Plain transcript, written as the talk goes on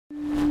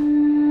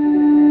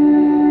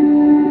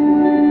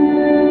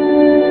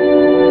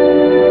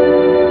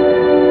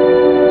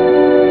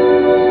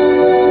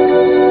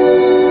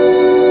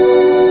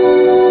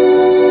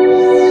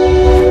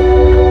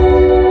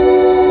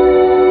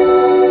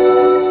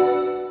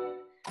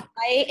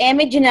I am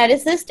a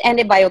geneticist and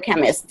a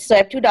biochemist. So I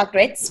have 2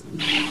 doctorates.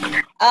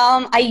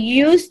 I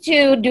used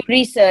to do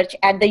research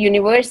at the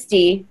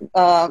university.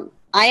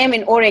 I am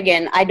in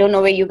Oregon. I don't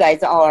know where you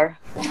guys are.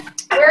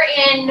 We're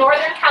in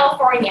Northern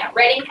California,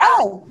 Redding, California.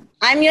 Oh,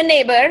 I'm your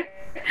neighbor.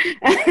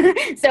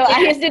 So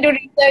I used to do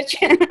research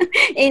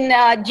in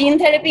gene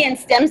therapy and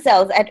stem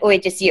cells at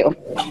OHSU.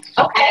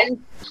 Okay.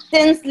 And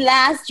since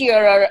last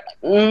year, or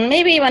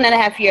maybe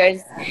 1.5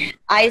 years,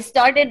 I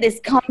started this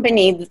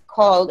company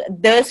called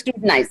The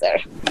Scrutinizer.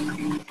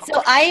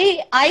 So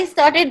I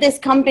started this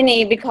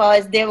company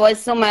because there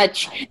was so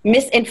much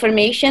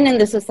misinformation in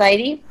the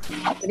society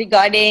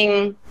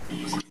regarding,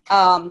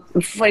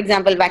 for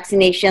example,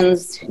 vaccinations,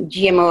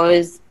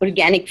 GMOs,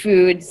 organic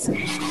foods.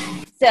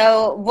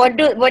 So what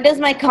does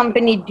my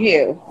company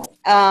do?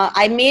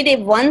 I made a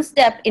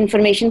one-step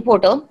information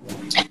portal.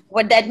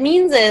 What that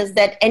means is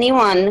that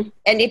anyone,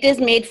 and it is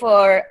made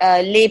for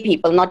lay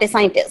people, not a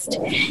scientist.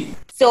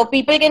 So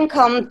people can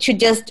come to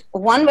just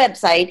one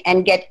website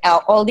and get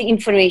all the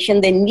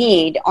information they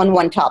need on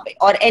one topic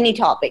or any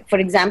topic. For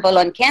example,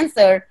 on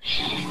cancer,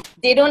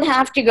 they don't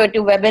have to go to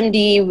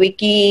WebMD,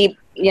 Wiki,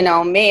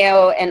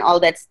 Mayo, and all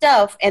that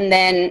stuff, and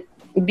then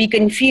be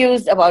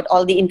confused about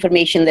all the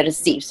information they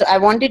receive. So I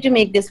wanted to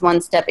make this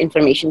one-step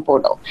information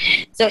portal.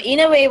 So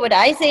in a way, what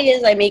I say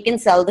is I make and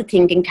sell the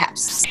thinking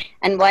caps.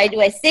 And why do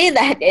I say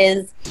that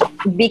is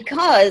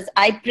because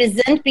I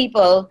present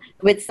people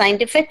with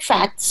scientific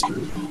facts,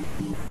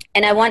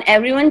 and I want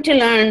everyone to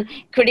learn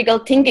critical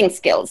thinking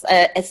skills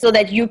so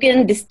that you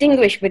can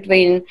distinguish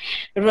between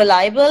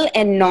reliable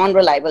and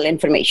non-reliable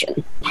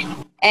information.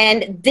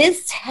 And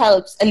this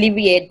helps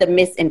alleviate the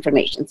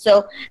misinformation.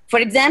 So, for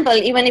example,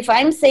 even if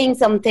I'm saying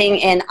something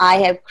and I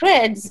have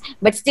creds,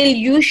 but still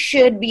you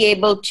should be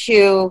able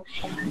to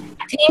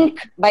think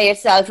by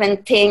yourself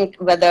and think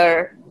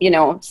whether,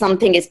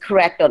 something is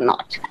correct or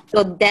not.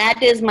 So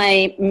that is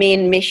my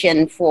main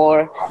mission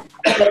for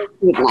the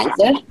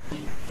Scrutinizer.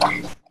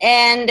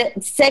 And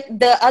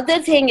the other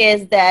thing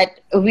is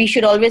that we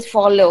should always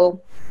follow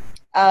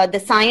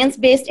the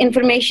science-based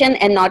information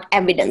and not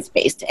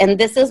evidence-based. And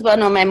this is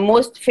one of my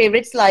most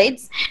favorite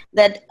slides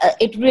that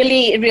it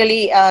really,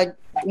 really,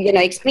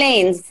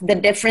 explains the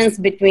difference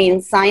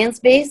between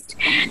science-based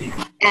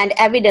and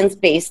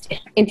evidence-based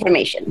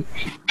information.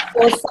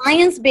 So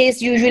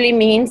science-based usually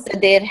means that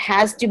there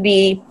has to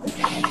be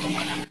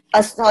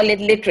a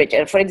solid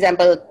literature, for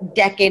example,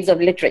 decades of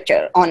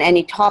literature on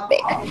any topic.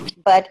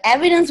 But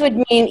evidence would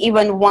mean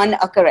even one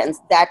occurrence.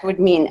 That would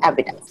mean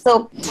evidence.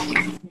 So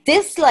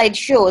this slide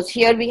shows,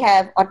 here we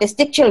have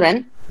autistic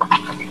children.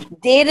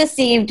 They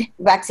received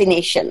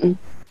vaccination.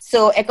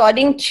 So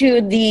according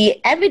to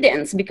the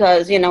evidence,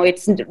 because,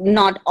 it's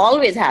not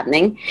always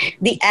happening,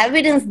 the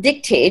evidence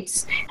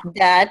dictates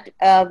that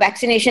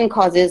vaccination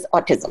causes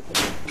autism.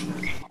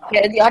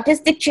 Here, the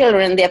autistic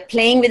children, they're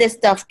playing with a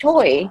stuffed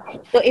toy.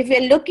 So if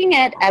we're looking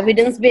at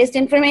evidence-based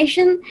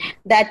information,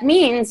 that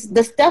means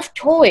the stuffed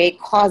toy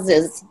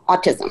causes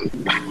autism.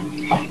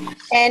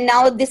 And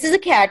now this is a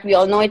cat. We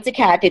all know it's a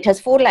cat. It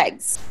has 4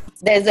 legs.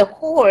 There's a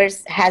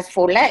horse has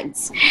 4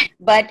 legs.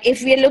 But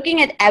if we're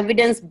looking at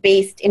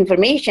evidence-based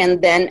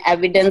information, then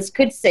evidence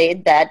could say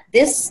that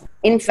this,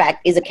 in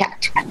fact, is a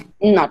cat,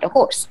 not a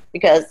horse,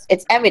 because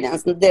it's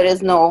evidence. There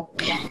is no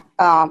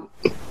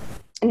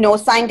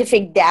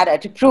scientific data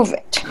to prove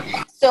it.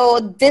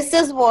 So this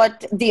is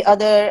what the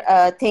other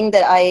thing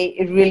that I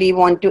really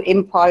want to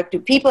impart to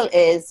people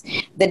is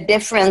the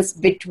difference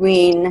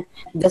between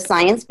the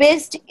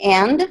science-based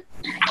and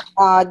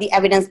the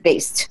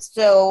evidence-based.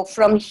 So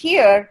from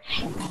here,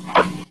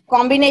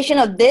 combination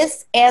of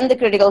this and the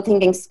critical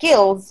thinking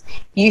skills,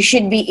 you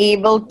should be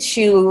able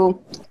to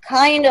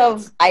kind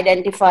of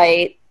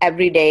identify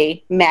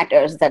everyday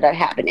matters that are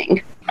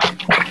happening.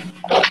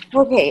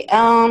 Okay.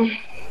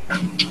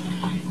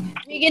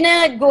 We're going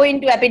to go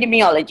into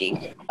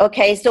epidemiology.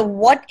 Okay, so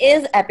what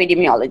is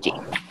epidemiology?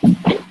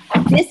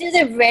 This is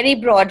a very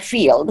broad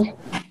field.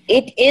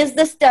 It is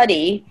the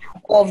study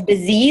of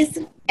disease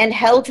and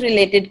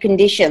health-related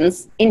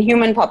conditions in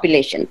human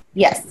population.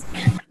 Yes,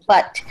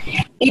 but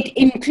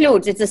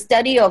it's a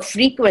study of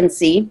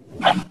frequency.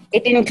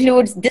 It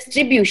includes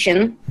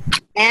distribution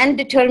and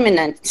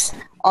determinants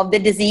of the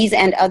disease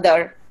and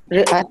other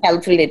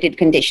health-related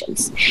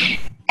conditions.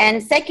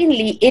 And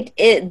secondly,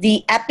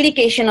 the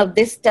application of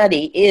this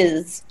study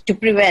is to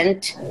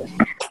prevent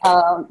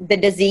the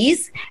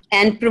disease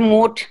and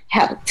promote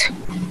health.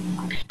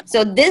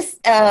 So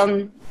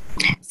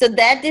so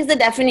that is the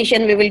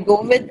definition we will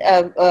go with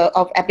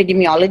of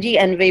epidemiology,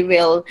 and we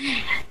will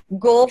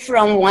go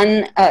from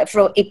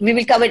we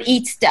will cover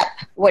each step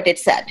what it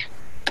said.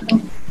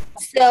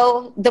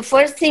 So the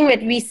first thing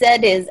that we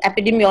said is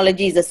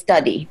epidemiology is a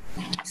study.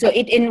 So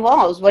it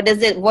involves, what does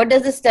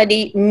the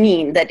study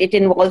mean? That it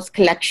involves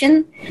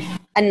collection,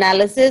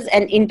 analysis,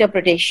 and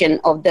interpretation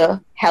of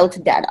the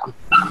health data.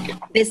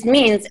 This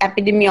means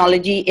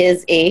epidemiology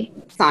is a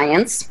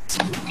science.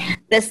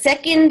 The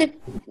second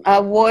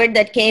word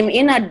that came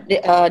in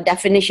our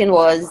definition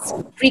was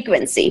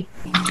frequency.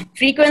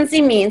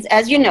 Frequency means,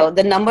 as you know,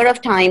 the number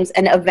of times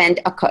an event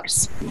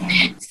occurs.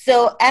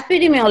 So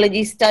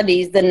epidemiology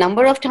studies the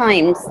number of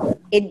times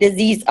a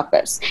disease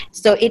occurs.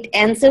 So it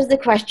answers the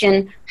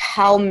question,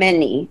 how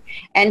many?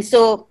 And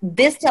so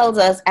this tells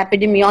us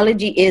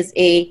epidemiology is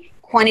a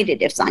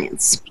quantitative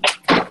science.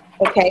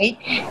 Okay,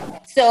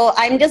 so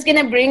I'm just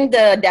going to bring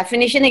the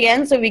definition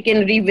again so we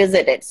can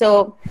revisit it.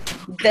 So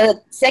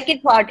the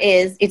second part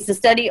is it's the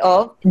study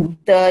of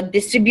the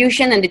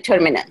distribution and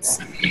determinants.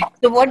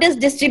 So what does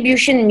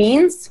distribution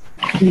means?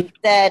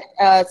 That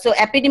so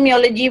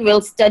epidemiology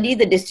will study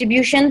the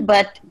distribution,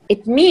 but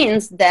it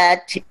means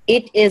that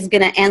it is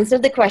going to answer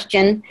the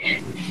question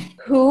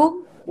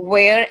who,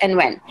 where, and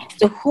when.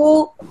 So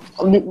who,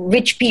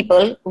 which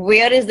people,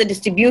 where is the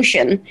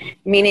distribution,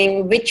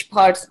 meaning which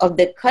parts of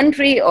the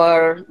country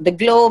or the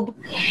globe,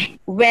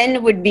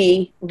 when would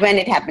be when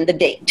it happened, the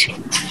date.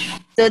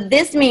 So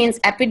this means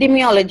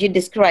epidemiology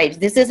describes,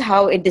 this is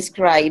how it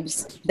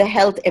describes the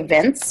health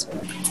events.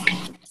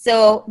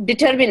 So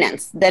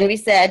determinants, then we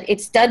said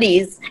it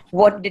studies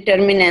what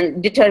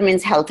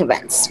determines health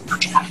events.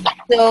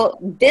 So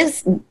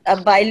this,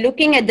 by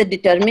looking at the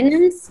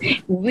determinants,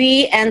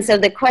 we answer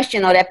the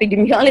question, or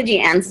epidemiology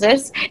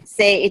answers,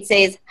 it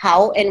says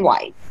how and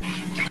why.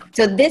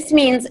 So this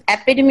means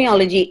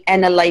epidemiology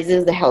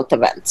analyzes the health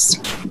events.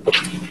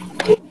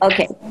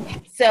 Okay,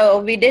 so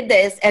we did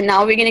this, and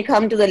now we're going to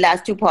come to the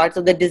last two parts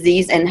of the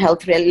disease and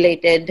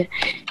health-related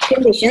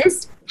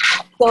conditions.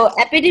 So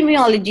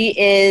epidemiology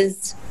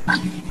is,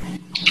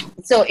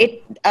 so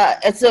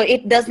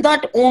it does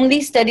not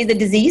only study the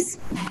disease,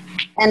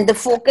 and the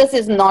focus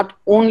is not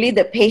only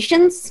the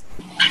patients,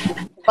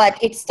 but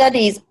it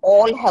studies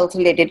all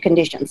health-related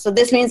conditions. So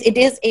this means it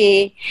is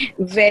a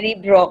very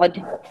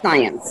broad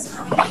science.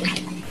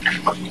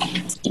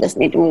 Just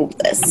need to move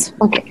this.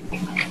 Okay.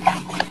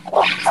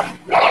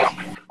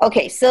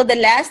 Okay, so the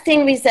last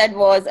thing we said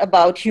was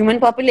about human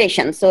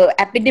population. So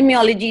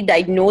epidemiology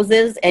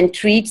diagnoses and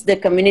treats the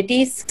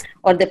communities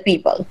or the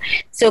people.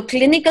 So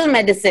clinical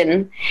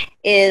medicine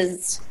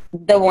is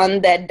the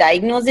one that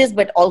diagnoses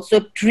but also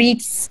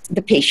treats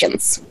the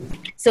patients.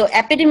 So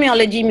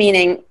epidemiology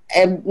meaning,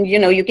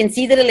 you can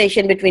see the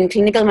relation between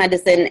clinical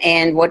medicine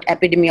and what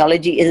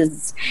epidemiology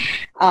is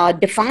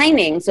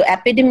defining. So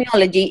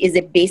epidemiology is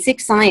a basic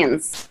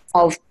science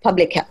of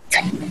public health.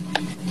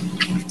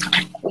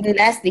 And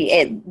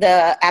lastly,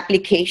 the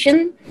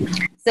application.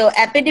 So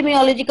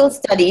epidemiological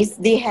studies,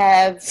 they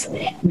have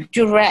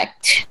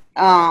direct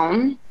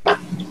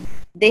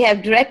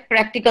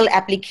practical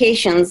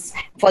applications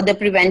for the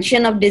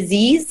prevention of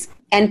disease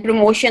and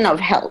promotion of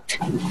health.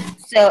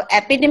 So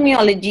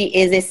epidemiology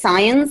is a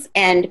science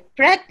and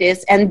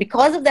practice, and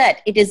because of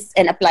that, it is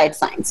an applied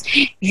science.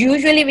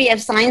 Usually we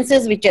have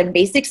sciences which are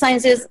basic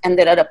sciences, and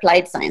there are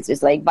applied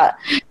sciences, but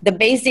the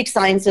basic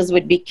sciences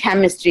would be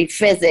chemistry,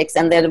 physics,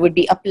 and there would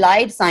be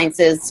applied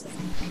sciences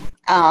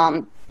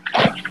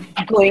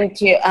going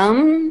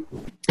to,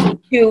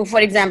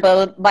 for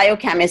example,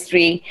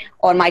 biochemistry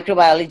or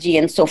microbiology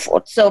and so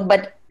forth. So,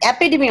 but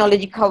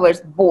epidemiology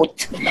covers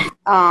both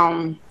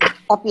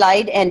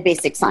applied and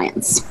basic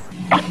science.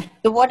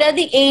 So what are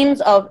the aims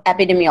of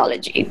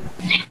epidemiology?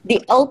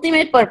 The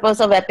ultimate purpose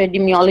of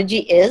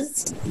epidemiology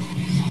is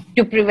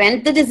to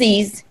prevent the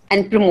disease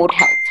and promote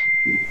health.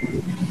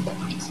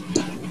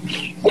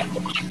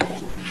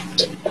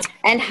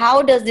 And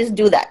how does this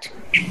do that?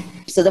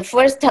 So the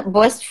first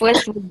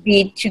would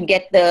be to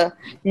get the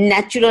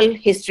natural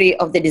history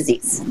of the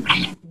disease.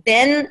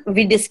 Then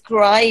we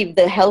describe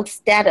the health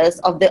status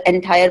of the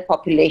entire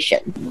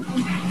population.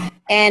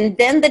 And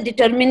then the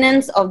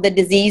determinants of the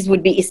disease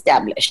would be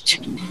established.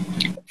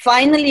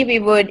 Finally, we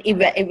would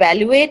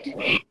evaluate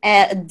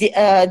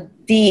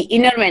the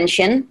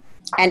intervention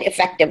and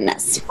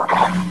effectiveness.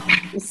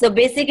 So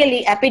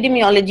basically,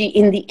 epidemiology,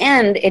 in the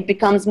end, it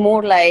becomes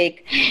more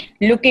like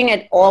looking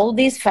at all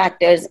these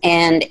factors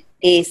and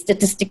a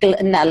statistical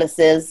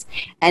analysis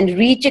and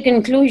reach a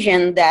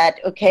conclusion that,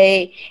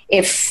 okay,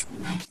 if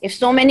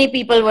so many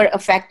people were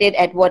affected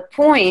at what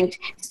point,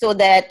 so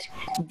that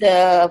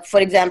for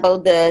example,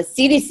 the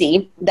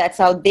CDC, that's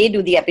how they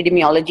do the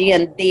epidemiology,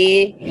 and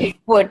they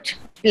put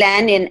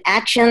plan in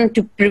action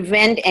to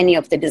prevent any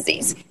of the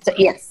disease. So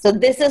yes, so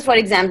this is, for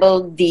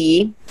example,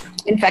 the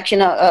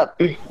infection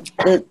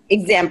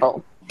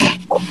example.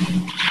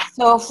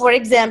 So for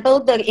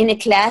example, in a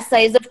class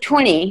size of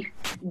 20,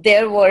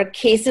 there were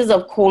cases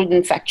of cold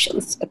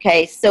infections.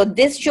 Okay, so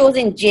this shows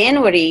in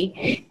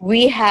January,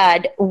 we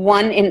had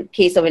one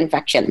case of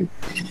infection.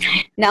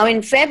 Now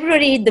in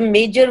February, the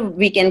major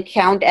we can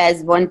count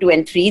as 1, 2,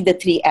 and 3, the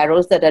 3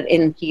 arrows that are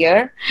in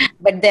here.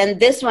 But then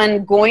this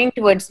one going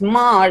towards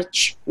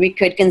March, we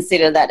could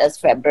consider that as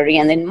February.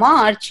 And in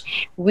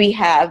March, we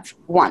have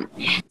 1.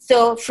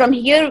 So from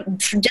here,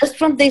 just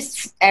from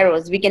these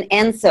arrows, we can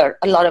answer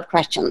a lot of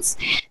questions.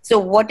 So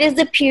what is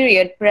the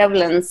period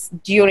prevalence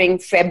during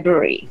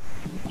February?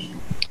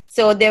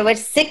 So there were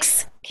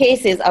 6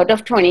 cases out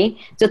of 20,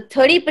 so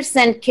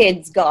 30%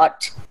 kids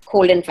got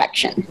cold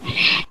infection.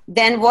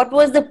 Then what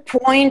was the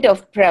point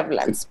of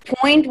prevalence?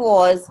 Point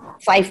was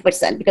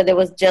 5% because there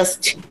was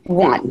just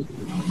one.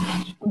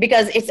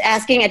 Because it's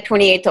asking at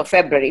 28th of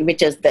February,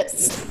 which is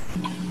this.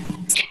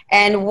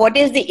 And what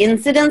is the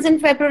incidence in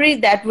February?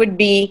 That would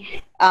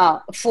be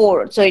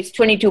 4, so it's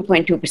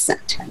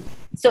 22.2%.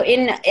 So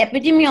in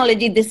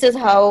epidemiology, this is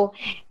how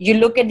you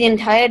look at the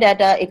entire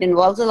data. It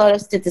involves a lot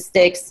of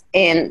statistics,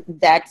 and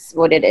that's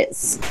what it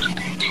is.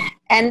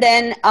 And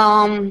then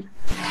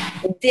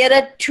there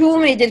are two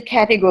major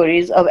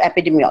categories of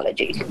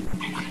epidemiology.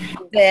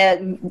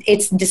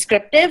 It's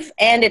descriptive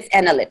and it's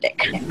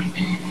analytic.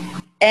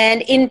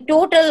 And in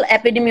total,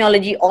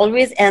 epidemiology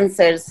always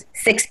answers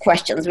 6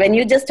 questions. When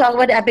you just talk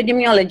about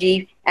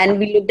epidemiology, and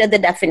we looked at the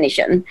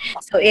definition,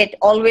 so it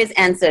always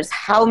answers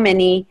how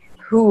many,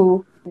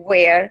 who,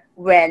 where,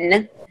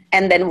 when,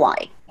 and then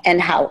why and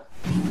how.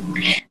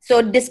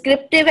 So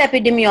descriptive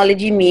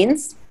epidemiology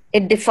means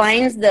it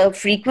defines the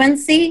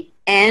frequency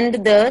and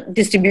the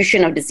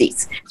distribution of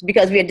disease,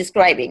 because we are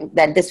describing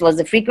that this was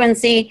the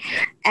frequency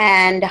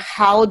and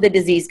how the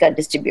disease got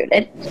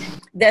distributed.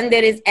 Then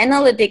there is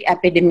analytic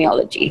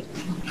epidemiology.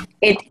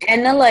 It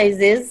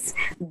analyzes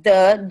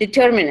the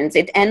determinants.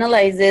 It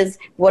analyzes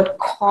what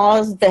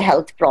caused the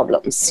health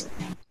problems.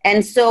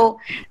 And so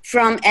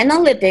from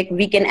analytic,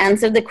 we can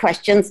answer the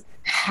questions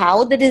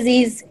how the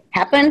disease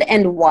happened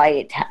and why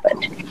it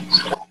happened.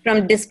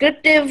 From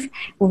descriptive,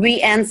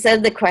 we answer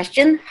the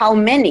question how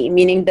many,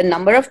 meaning the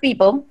number of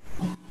people,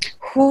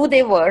 who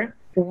they were,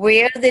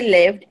 where they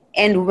lived,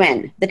 and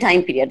when, the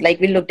time period, like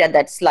we looked at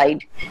that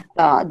slide,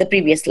 the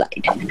previous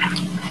slide.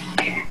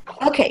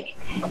 Okay,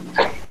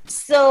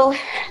 so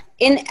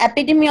in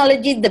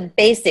epidemiology, the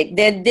basic,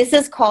 this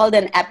is called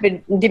an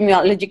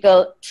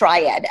epidemiological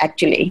triad,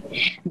 actually.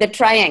 The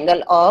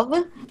triangle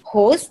of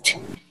host,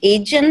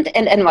 agent,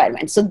 and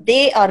environment. So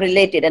they are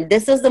related, and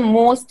this is the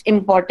most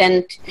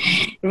important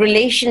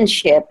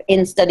relationship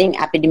in studying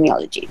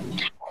epidemiology.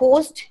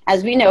 Host,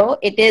 as we know,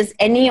 it is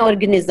any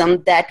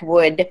organism that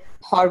would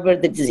harbor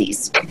the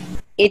disease.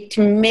 It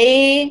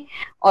may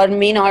or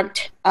may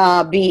not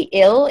be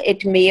ill.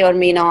 It may or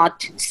may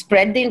not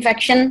spread the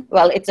infection.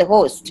 Well, it's a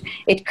host.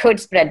 It could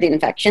spread the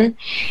infection.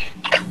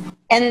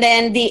 And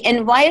then the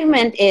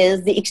environment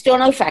is the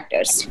external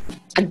factors.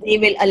 They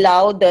will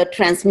allow the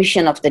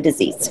transmission of the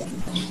disease.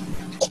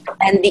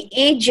 And the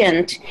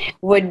agent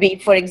would be,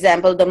 for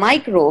example, the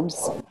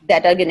microbes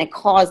that are going to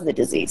cause the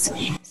disease.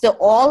 So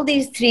all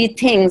these 3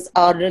 things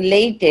are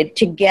related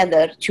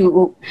together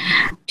to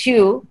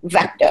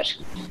vector.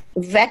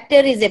 Vector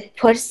is a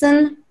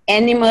person,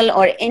 animal,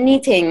 or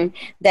anything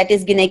that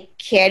is going to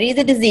carry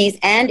the disease,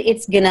 and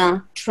it's going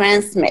to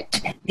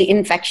transmit the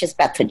infectious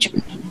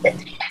pathogen.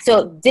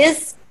 So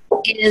this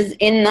is,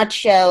 in a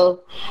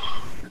nutshell,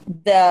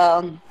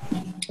 the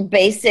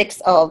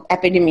basics of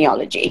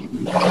epidemiology.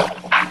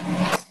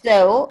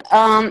 So,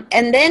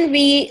 and then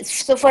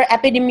so for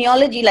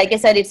epidemiology, like I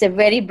said, it's a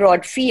very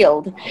broad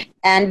field,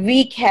 and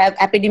we have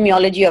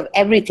epidemiology of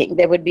everything.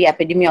 There would be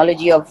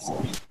epidemiology of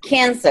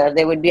cancer,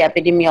 there would be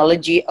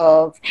epidemiology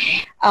of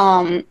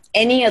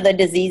any other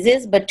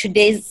diseases, but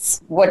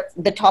today's, what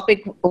the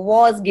topic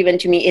was given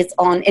to me is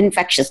on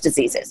infectious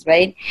diseases,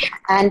 right?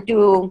 And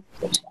to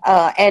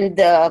prevent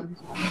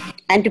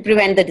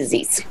the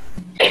disease.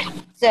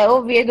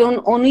 So we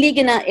are only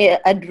going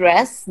to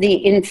address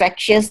the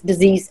infectious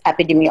disease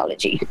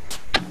epidemiology.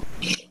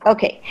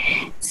 Okay,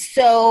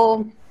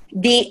 so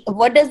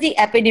what does the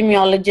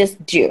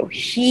epidemiologist do?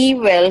 He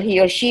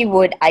or she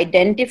would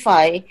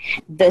identify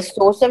the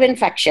source of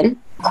infection,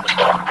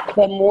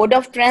 the mode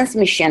of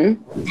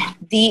transmission,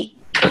 the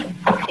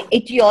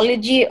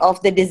etiology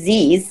of the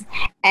disease,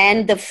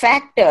 and the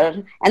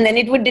factor, and then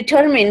it would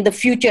determine the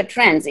future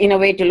trends in a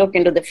way to look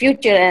into the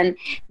future, and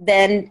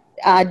then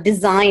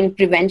design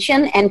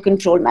prevention and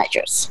control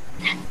measures.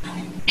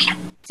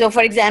 So,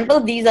 for example,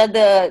 these are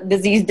the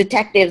disease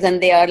detectives,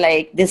 and they are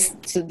like this.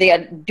 So they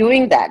are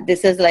doing that.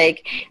 This is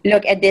like,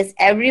 look at this.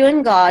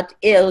 Everyone got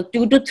ill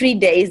 2 to 3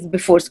 days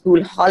before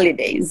school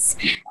holidays.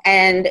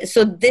 And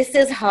so this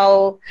is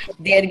how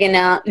they're going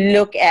to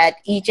look at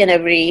each and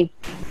every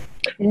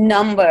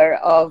number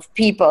of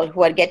people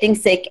who are getting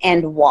sick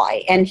and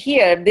why. And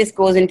here, this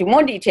goes into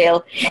more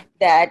detail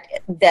that,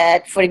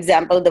 for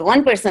example, the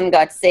one person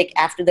got sick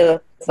after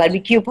the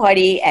barbecue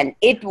party, and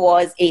it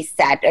was a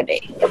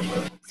Saturday.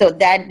 So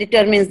that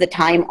determines the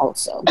time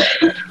also.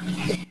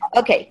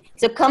 Okay,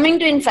 so coming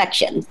to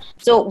infection.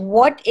 So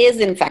what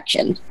is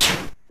infection?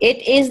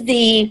 It is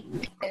the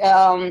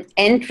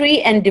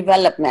entry and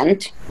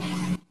development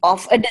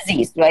of a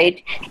disease,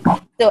 right?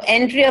 So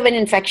entry of an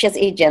infectious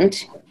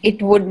agent, it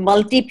would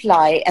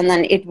multiply and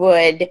then it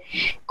would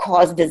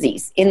cause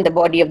disease in the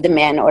body of the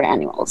man or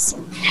animals.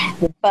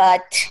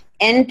 But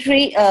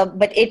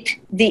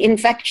the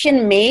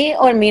infection may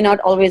or may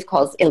not always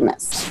cause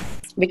illness.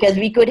 because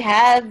we could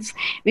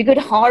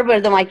harbor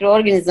the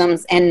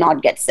microorganisms and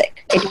not get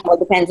sick. It all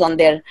depends on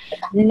their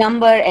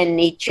number and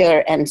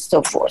nature and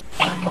so forth.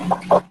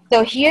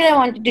 So here I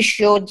wanted to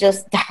show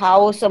just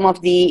how some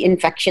of the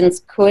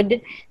infections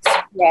could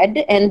spread,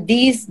 and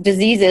these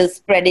diseases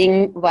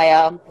spreading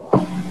via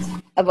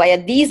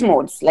these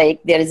modes, like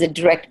there is a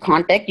direct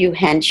contact, you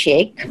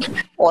handshake,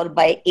 or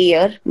by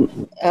air,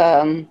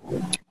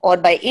 or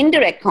by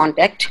indirect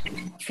contact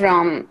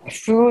from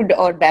food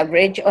or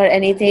beverage or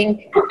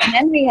anything. And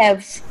then we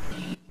have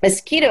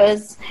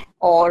mosquitoes,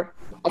 or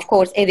of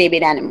course a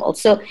rabid animal.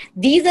 So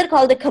these are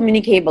called the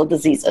communicable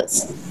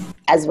diseases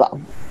as well.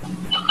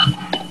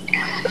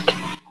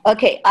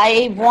 Okay,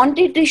 I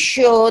wanted to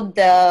show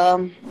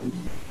the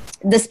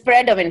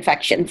spread of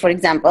infection, for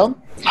example.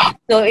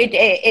 So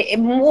it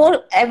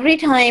more every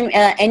time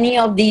any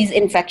of these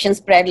infections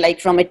spread, like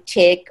from a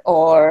tick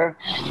or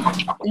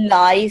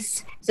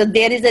lice, so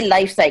there is a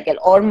life cycle,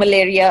 or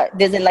malaria,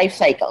 there's a life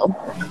cycle.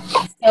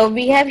 So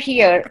we have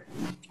here,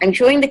 I'm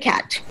showing the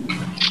cat,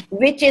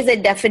 which is a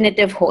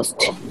definitive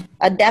host.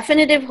 A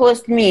definitive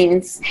host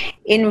means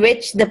in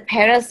which the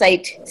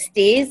parasite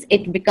stays,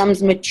 it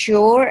becomes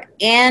mature,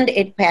 and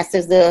it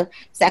passes the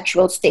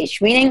sexual stage,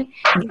 meaning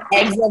the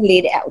eggs are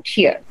laid out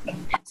here.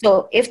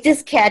 So if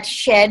this cat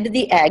shed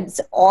the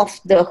eggs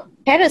off the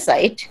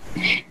parasite,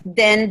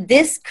 then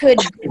this could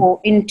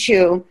go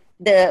into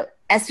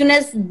as soon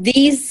as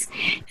these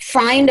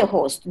find a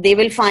host, they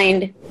will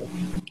find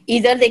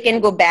either they can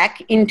go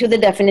back into the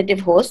definitive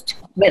host,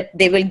 but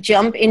they will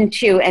jump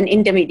into an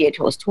intermediate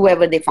host,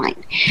 whoever they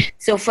find.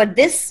 So for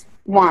this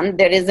one,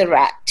 there is a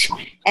rat.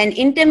 An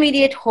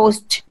intermediate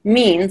host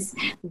means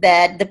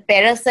that the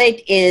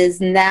parasite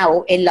is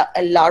now a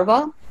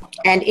larva,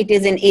 and it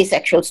is in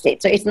asexual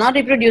state. So it's not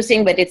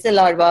reproducing, but it's a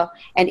larva,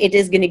 and it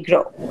is going to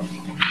grow.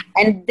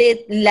 And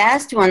the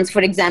last ones,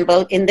 for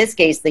example, in this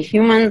case, the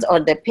humans or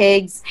the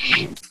pigs.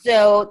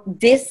 So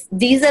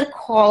these are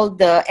called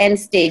the end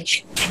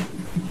stage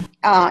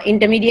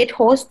intermediate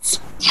hosts,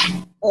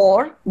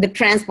 or the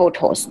transport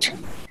host.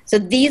 So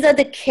these are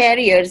the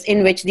carriers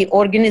in which the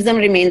organism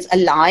remains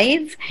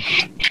alive,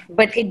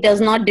 but it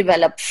does not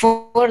develop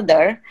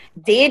further.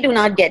 They do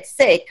not get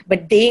sick,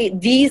 but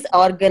these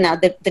are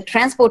the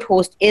transport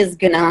host is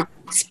gonna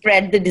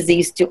spread the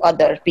disease to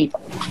other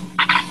people.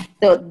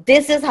 So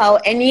this is how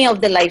any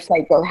of the life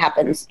cycle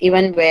happens.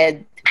 Even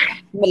with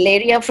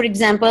malaria, for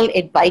example,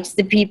 it bites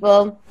the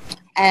people,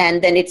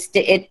 and then it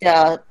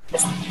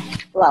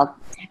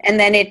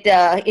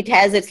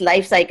has its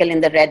life cycle in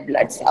the red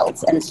blood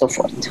cells and so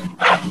forth.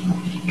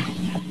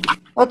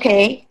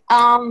 Okay.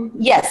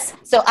 Yes.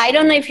 So I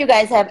don't know if you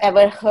guys have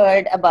ever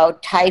heard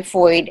about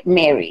Typhoid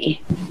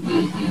Mary.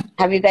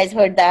 Have you guys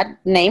heard that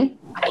name?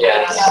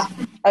 Yes.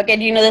 Okay.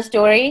 Do you know the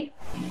story?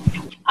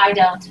 I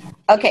don't.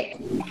 Okay.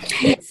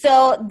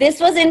 So this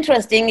was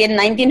interesting. In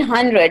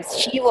 1900s,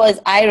 she was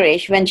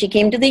Irish when she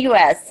came to the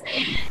US.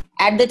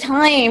 At the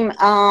time,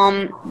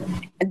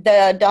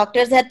 the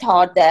doctors had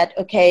thought that,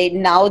 okay,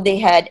 now they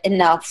had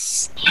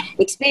enough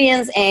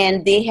experience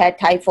and they had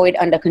typhoid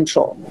under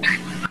control.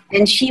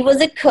 And she was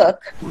a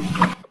cook,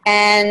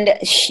 and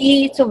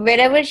so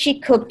wherever she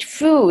cooked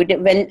food,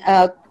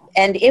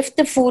 and if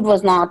the food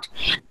was not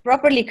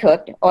properly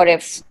cooked, or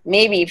if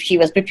she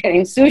was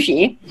preparing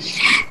sushi,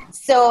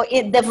 so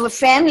in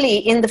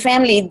the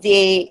family,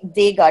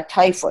 they got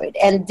typhoid.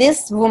 And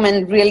this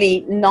woman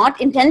really, not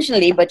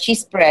intentionally, but she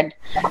spread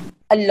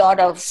a lot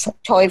of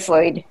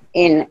typhoid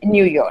in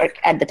New York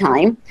at the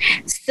time.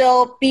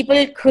 So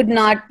people could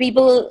not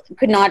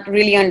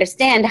really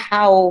understand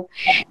how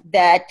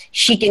that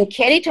she can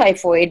carry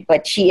typhoid,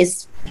 but she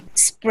is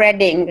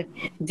spreading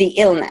the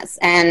illness.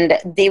 And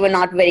they were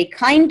not very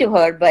kind to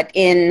her, but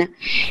in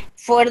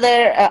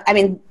further,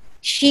 they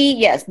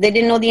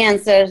didn't know the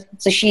answer.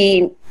 So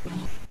she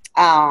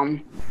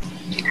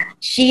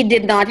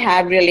did not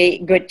have really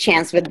good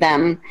chance with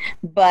them.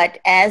 But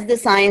as the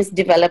science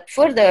developed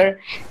further,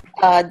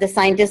 the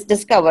scientists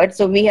discovered,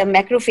 so we have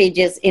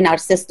macrophages in our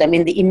system,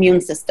 in the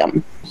immune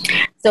system.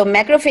 So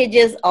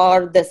macrophages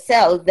are the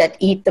cells that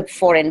eat the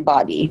foreign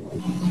body.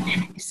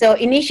 So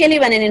initially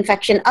when an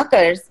infection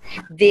occurs,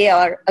 they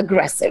are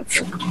aggressive.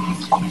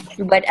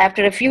 But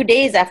after a few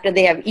days, after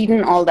they have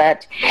eaten all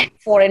that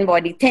foreign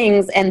body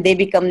things, and they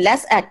become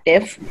less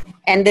active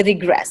and they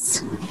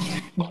regress.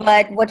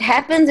 But what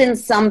happens in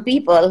some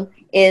people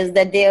is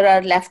that there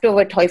are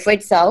leftover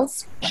typhoid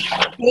cells.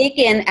 They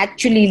can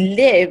actually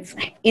live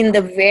in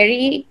the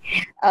very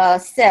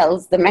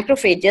cells, the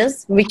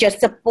macrophages, which are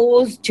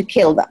supposed to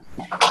kill them.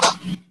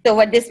 So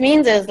what this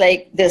means is,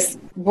 like, this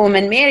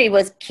woman, Mary,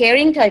 was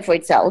carrying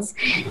typhoid cells.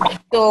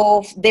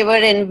 So they were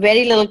in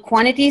very little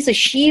quantity. So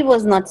she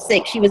was not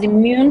sick. She was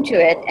immune to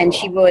it, and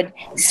she would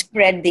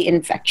spread the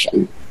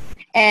infection.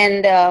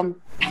 And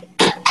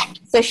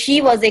so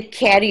she was a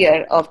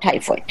carrier of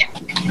typhoid.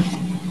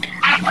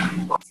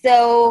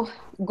 So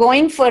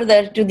going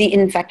further to the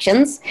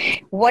infections,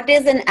 what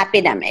is an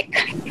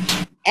epidemic?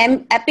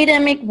 An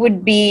epidemic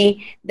would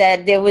be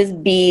that there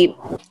would be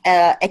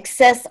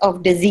excess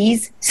of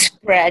disease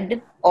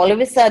spread all of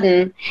a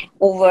sudden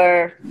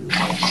over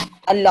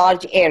a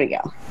large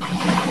area.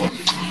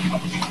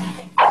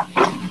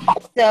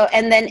 So,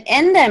 and then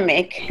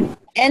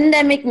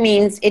endemic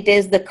means it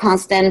is the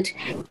constant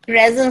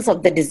presence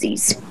of the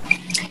disease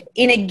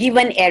in a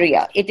given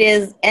area. It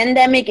is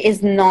endemic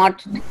is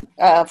not,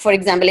 for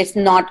example, it's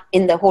not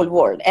in the whole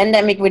world.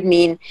 Endemic would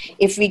mean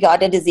if we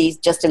got a disease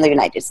just in the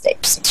United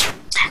States.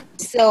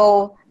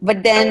 So,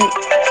 but then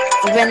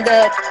when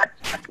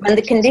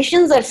the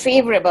conditions are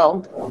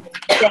favorable,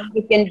 then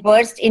it can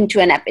burst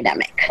into an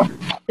epidemic.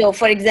 So,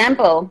 for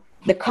example,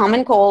 the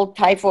common cold,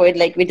 typhoid,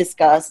 like we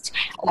discussed,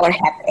 or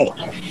Hep A.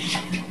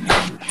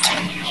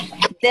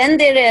 Then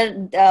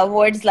there are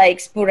words like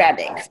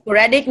sporadic.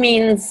 Sporadic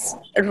means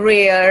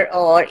rare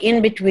or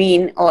in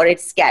between, or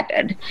it's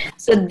scattered.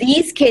 So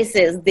these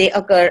cases, they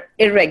occur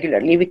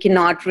irregularly. We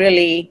cannot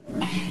really,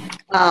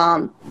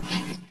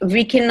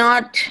 we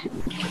cannot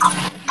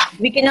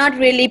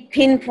really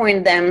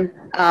pinpoint them.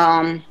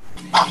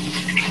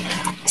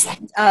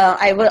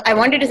 I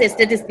wanted to say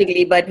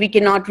statistically, but we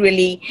cannot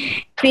really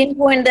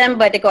pinpoint them.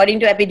 But according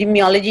to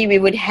epidemiology, we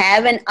would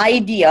have an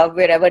idea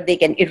wherever they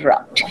can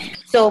erupt.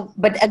 So,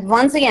 but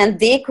once again,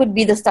 they could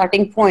be the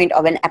starting point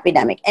of an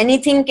epidemic.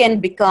 Anything can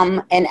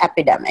become an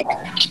epidemic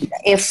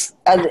if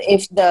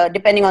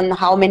depending on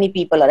how many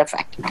people are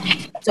affected.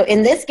 So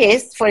in this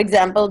case, for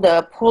example,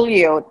 the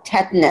polio,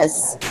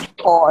 tetanus,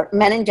 or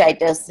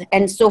meningitis,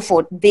 and so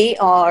forth, they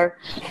are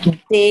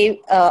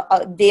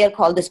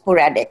called the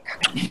sporadic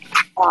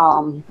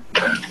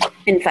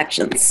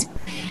infections.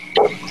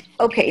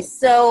 Okay,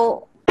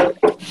 so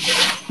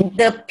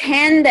the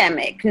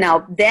pandemic,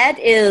 now that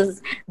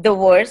is the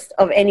worst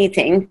of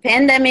anything.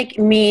 Pandemic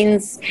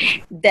means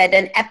that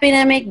an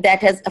epidemic that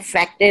has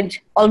affected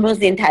almost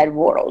the entire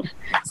world.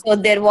 So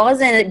there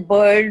was a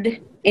bird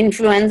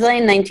influenza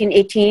in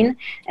 1918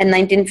 and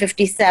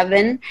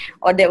 1957,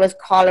 or there was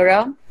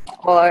cholera,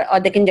 or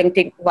the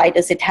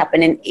conjunctivitis, it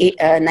happened in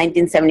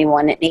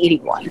 1971 and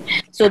 81.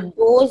 So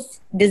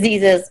those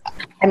diseases,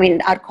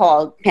 are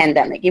called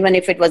pandemic, even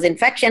if it was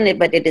infection,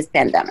 but it is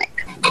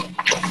pandemic.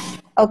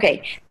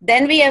 Okay,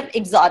 then we have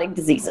exotic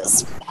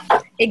diseases.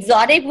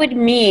 Exotic would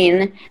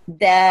mean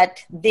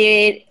that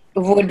they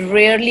would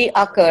rarely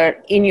occur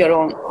in your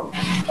own,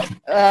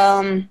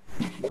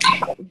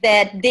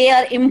 that they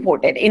are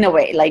imported in a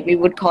way, like we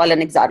would call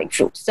an exotic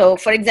fruit. So,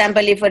 for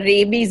example, if a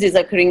rabies is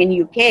occurring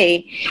in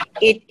UK,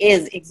 it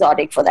is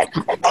exotic for that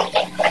country.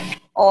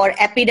 Or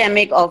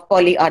epidemic of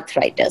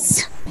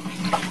polyarthritis.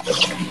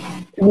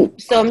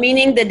 So,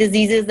 meaning the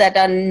diseases that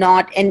are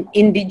not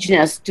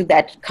indigenous to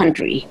that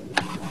country.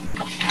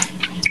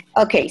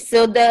 Okay,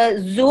 so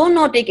the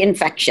zoonotic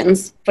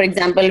infections, for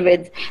example,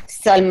 with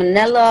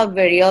salmonella,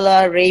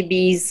 variola,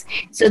 rabies.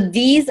 So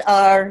these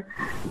are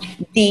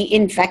the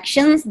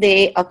infections.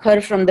 They occur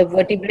from the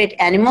vertebrate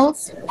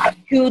animals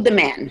to the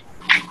man.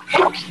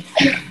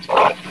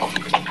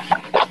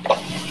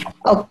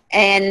 Oh,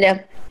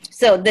 and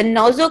so the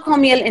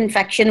nosocomial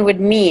infection would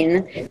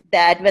mean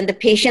that when the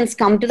patients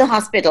come to the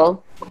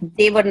hospital,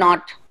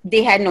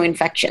 they had no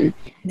infection.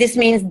 This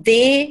means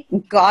they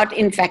got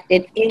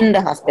infected in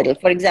the hospital.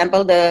 For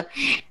example, the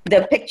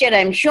picture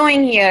I'm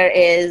showing here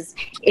is,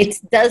 it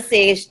does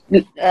say,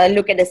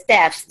 look at the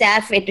staph.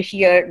 Staph,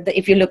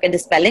 if you look at the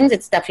spellings,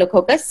 it's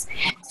staphylococcus.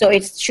 So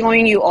it's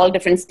showing you all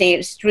different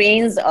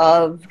strains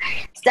of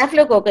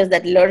staphylococcus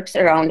that lurks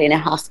around in a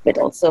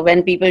hospital. So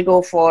when people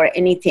go for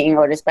anything,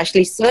 or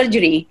especially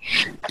surgery,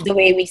 the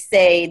way we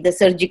say the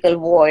surgical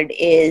ward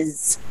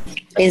is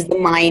the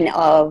mine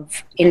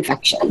of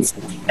infections.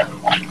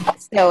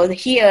 So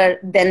here,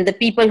 then the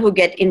people who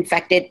get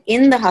infected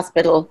in the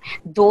hospital,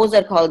 those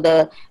are called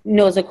the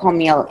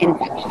nosocomial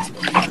infections.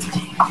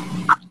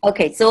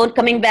 Okay, so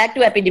coming back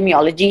to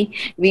epidemiology,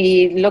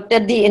 we looked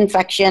at the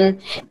infection.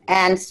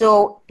 And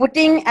so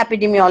putting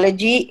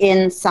epidemiology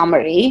in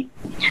summary,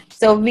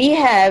 so we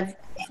have,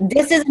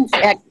 this is in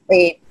fact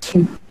the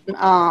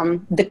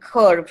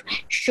curve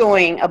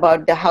showing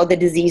about how the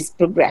disease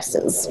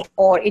progresses,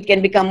 or it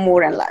can become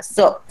more and less.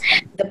 So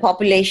the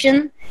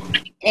population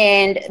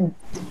and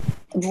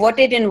what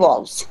it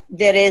involves,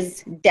 there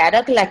is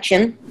data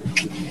collection,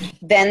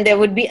 then there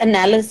would be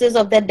analysis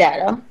of that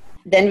data,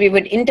 then we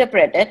would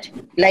interpret it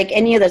like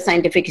any other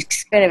scientific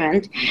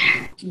experiment,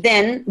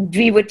 then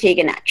we would take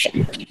an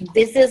action.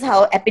 This is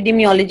how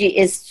epidemiology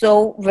is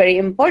so very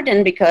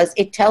important, because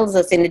it tells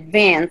us in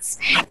advance,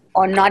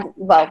 or not,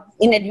 well,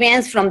 in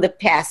advance from the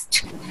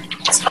past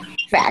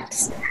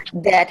facts,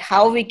 that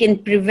how we can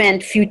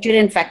prevent future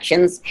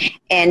infections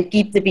and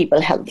keep the people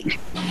healthy.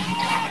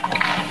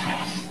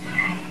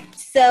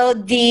 So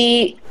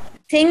the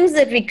things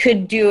that we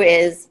could do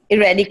is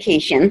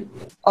eradication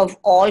of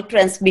all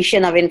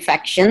transmission of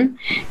infection.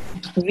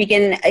 We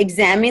can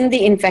examine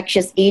the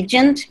infectious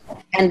agent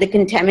and the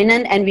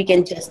contaminant, and we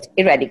can just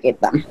eradicate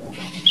them.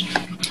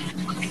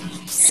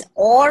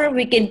 Or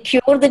we can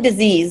cure the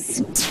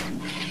disease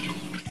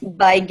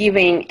by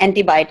giving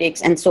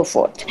antibiotics and so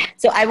forth.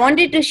 So I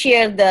wanted to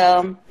share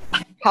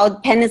how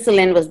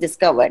penicillin was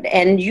discovered.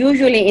 And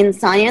usually in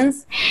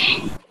science,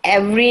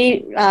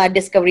 every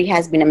discovery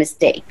has been a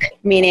mistake,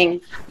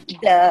 meaning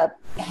the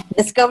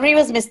discovery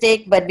was a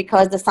mistake, but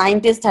because the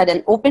scientists had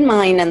an open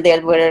mind and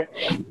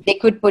they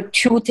could put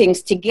two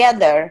things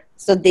together,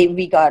 so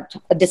we got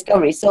a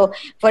discovery. So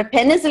for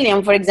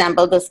penicillium, for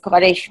example, the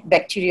Scottish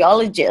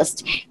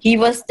bacteriologist, he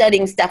was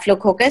studying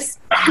Staphylococcus,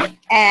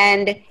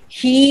 and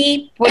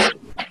he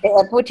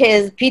put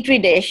his petri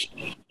dish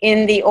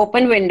in the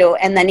open window,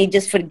 and then he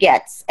just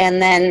forgets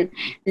and then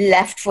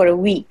left for a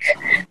week.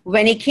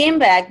 When he came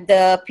back,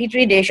 the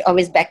petri dish of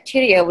his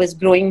bacteria was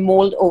growing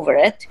mold over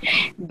it.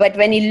 But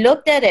when he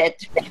looked at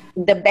it,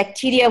 the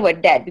bacteria were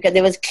dead because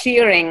there was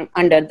clearing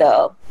under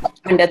the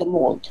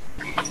mold.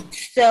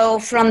 So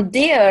from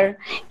there,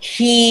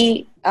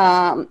 he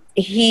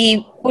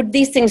put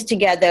these things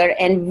together,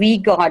 and we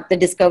got the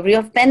discovery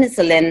of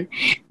penicillin,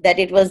 that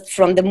it was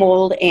from the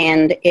mold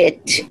and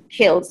it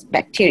kills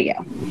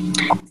bacteria.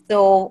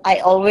 So I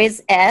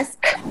always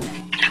ask,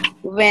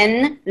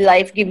 when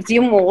life gives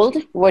you mold,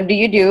 what do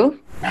you do?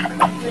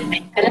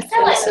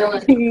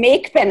 Penicillin.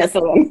 Make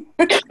penicillin.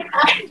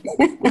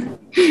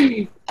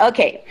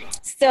 Okay,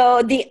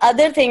 so the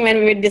other thing when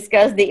we would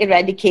discuss the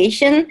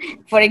eradication,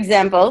 for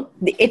example,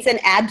 it's an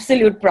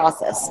absolute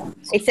process.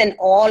 It's an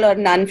all or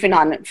none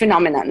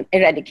phenomenon,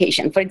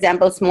 eradication. For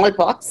example,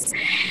 smallpox,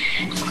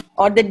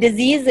 or the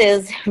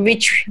diseases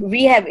which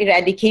we have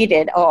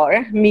eradicated,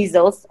 or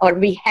measles, or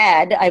we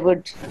had, I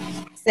would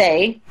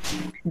say,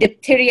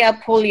 diphtheria,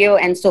 polio,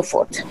 and so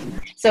forth.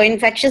 So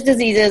infectious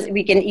diseases,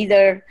 we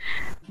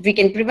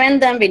can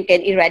prevent them, we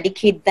can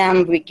eradicate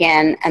them,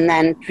 and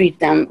then treat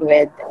them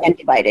with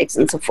antibiotics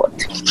and so forth.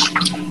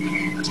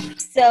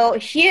 So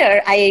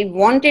here I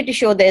wanted to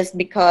show this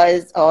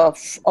because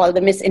of all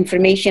the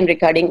misinformation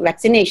regarding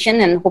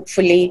vaccination, and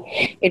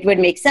hopefully it would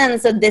make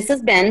sense. So this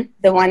has been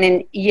the one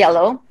in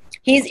yellow.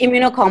 He's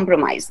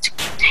immunocompromised.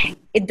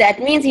 That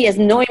means he has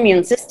no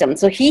immune system,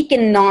 so he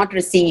cannot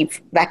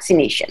receive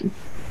vaccination.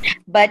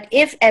 But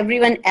if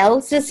everyone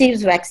else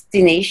receives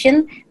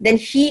vaccination, then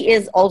he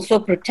is also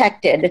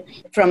protected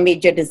from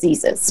major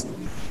diseases.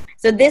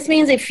 So this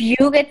means if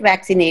you get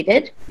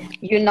vaccinated,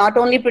 you're not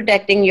only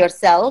protecting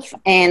yourself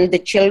and the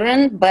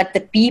children, but the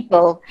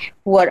people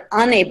who are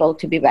unable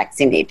to be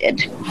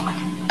vaccinated.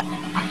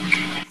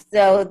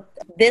 So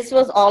this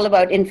was all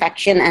about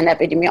infection and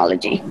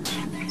epidemiology.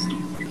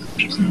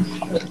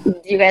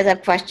 Do you guys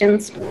have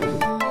questions?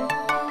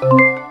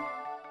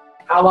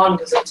 How long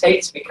does it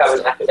take to become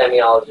an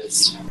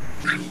epidemiologist?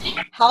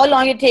 How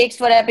long it takes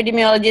for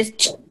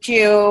epidemiologists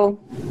to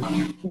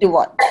do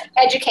what?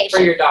 Education.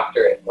 For your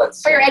doctorate, let's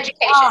say. For your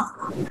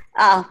education.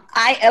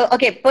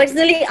 Okay,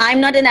 personally, I'm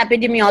not an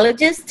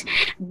epidemiologist,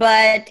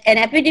 but an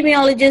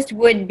epidemiologist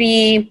would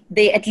be,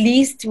 they at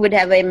least would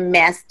have a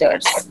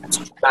master's.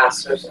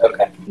 Master's,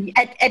 okay.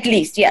 At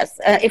least, yes,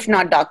 if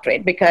not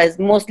doctorate, because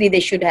mostly they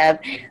should have.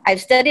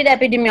 I've studied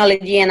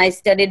epidemiology, and I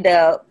studied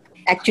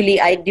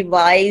I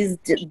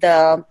devised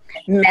the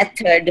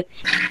method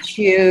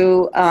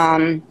to,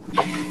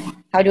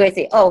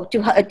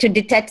 to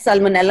detect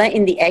salmonella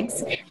in the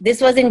eggs.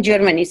 This was in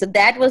Germany. So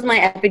that was my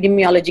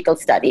epidemiological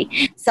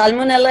study.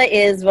 Salmonella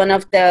is one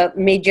of the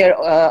major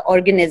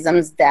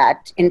organisms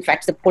that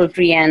infects the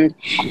poultry and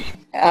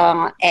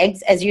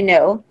eggs, as you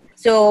know.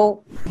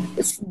 So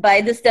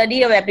by the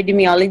study of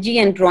epidemiology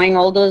and drawing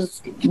all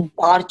those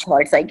bar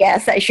charts, I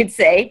guess I should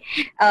say,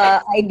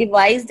 I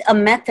devised a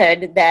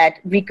method that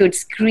we could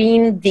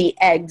screen the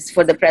eggs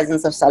for the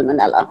presence of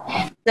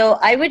salmonella. So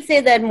I would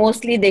say that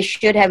mostly they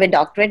should have a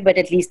doctorate, but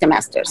at least a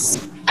master's.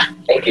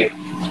 Thank you.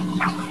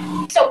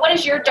 So what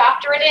is your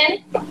doctorate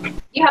in?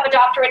 You have a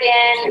doctorate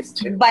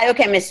in?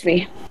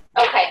 Biochemistry.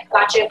 Okay,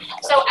 got you.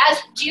 So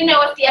do you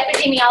know if the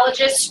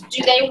epidemiologists,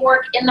 do they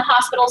work in the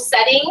hospital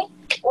setting,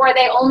 or are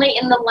they only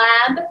in the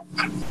lab?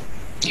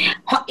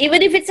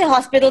 Even if it's a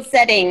hospital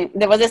setting,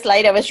 there was a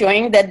slide I was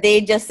showing that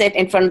they just sit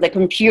in front of the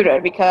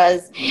computer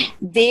because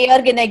they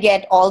are going to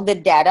get all the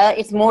data.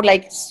 It's more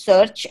like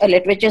a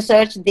literature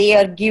search. They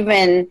are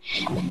given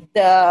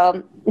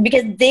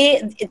because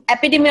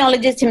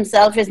epidemiologist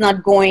himself is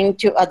not going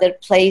to other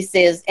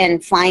places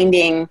and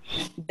finding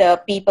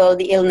the people,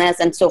 the illness,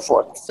 and so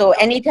forth. So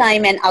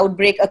anytime an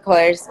outbreak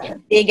occurs,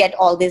 they get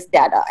all this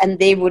data and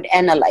they would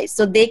analyze.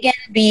 So they can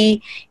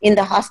be in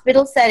the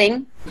hospital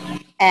setting.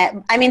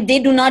 They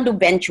do not do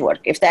bench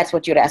work, if that's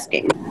what you're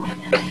asking.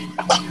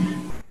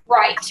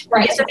 Right.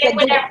 So they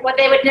would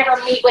never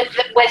meet with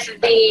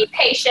the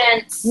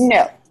patients.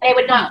 No. They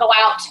would not go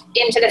out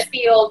into the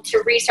field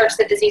to research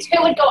the disease.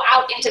 Who would go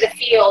out into the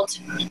field?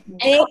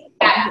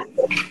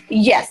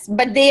 Yes,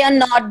 but they are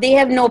not. They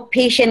have no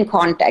patient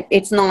contact.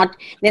 They're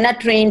not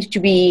trained to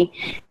be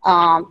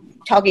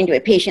talking to a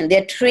patient.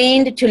 They're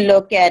trained to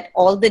look at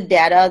all the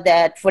data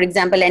that, for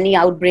example, any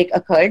outbreak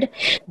occurred.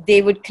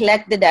 They would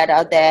collect the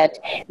data that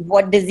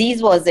what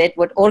disease was it,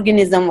 what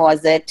organism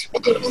was it,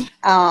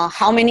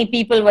 how many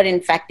people were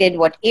infected,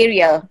 what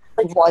area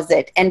was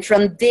it? And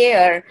from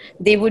there,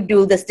 they would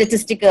do the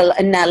statistical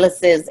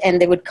analysis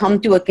and they would come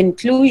to a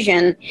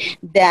conclusion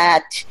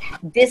that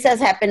this has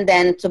happened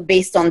then. So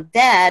based on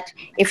that,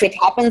 if it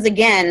happens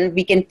again,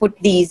 we can put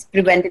these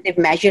preventative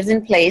measures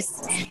in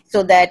place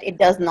so that it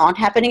does not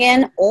happen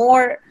again,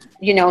 or,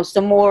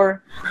 some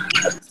more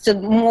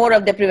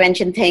of the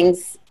prevention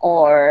things,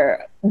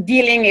 or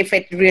dealing if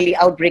it really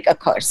outbreak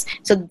occurs.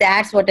 So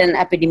that's what an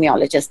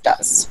epidemiologist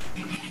does.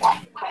 I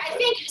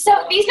think,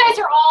 so these guys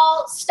are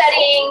all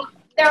studying,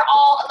 they're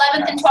all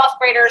 11th and 12th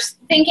graders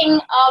thinking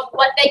of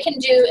what they can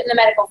do in the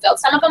medical field.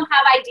 Some of them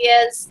have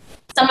ideas,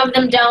 some of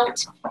them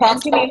don't.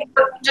 And so we're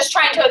just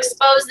trying to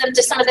expose them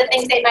to some of the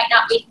things they might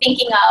not be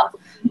thinking of.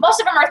 Most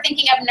of them are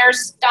thinking of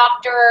nurse,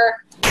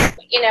 doctor,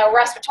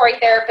 respiratory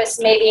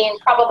therapist maybe, and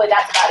probably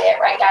that's about it,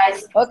 right,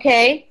 guys?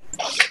 Okay.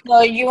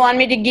 So you want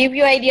me to give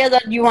you ideas, or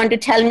you want to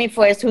tell me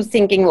first who's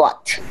thinking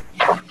what?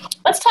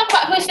 Let's talk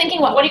about who's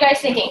thinking what. What are you guys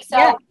thinking? So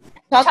yeah.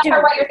 tell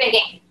her what you're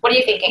thinking. What are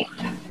you thinking?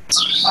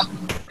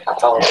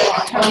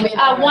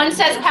 One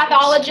says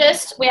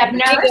pathologist. We have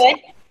nurse.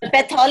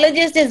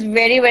 Pathologist is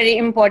very, very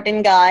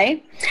important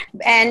guy.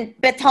 And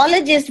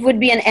pathologist would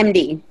be an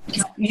MD,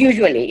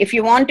 usually. If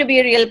you want to be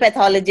a real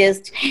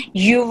pathologist,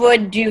 you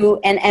would do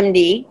an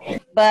MD.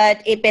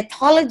 But a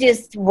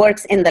pathologist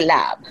works in the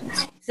lab.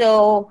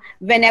 So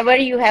whenever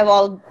you have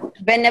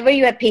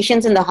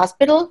patients in the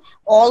hospital,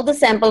 all the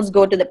samples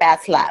go to the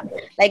path lab.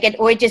 Like at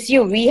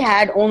OHSU, we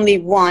had only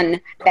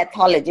one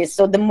pathologist,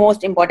 so the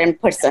most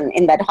important person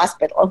in that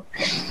hospital.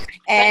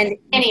 And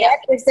that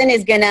person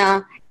is going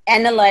to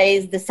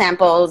analyze the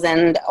samples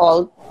and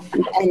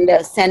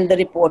send the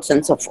reports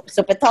and so forth.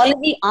 So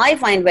pathology I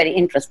find very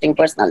interesting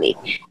personally,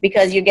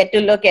 because you get to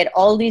look at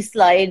all these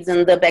slides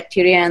and the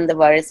bacteria and the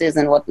viruses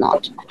and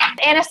whatnot.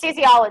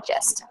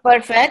 Anesthesiologist.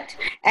 Perfect.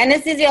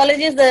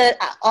 Anesthesiologist,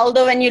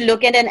 although when you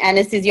look at an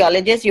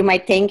anesthesiologist, you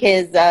might think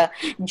his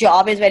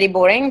job is very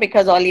boring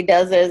because all he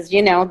does is,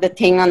 the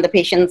thing on the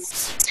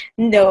patient's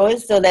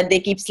nose so that they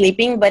keep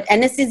sleeping. But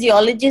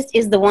anesthesiologist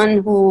is the one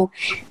who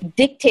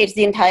dictates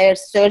the entire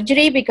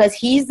surgery, because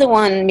he's the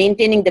one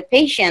maintaining the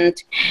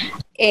patient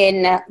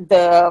in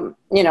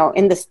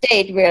the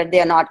state where they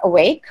are not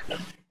awake,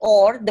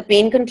 or the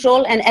pain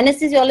control. And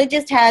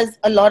anesthesiologist has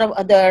a lot of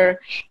other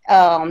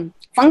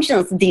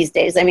functions these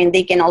days. I mean,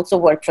 they can also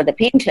work for the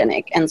pain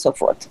clinic and so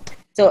forth.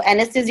 So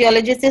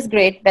anesthesiologist is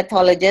great.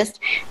 Pathologist,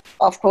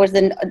 of course,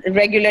 the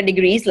regular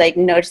degrees like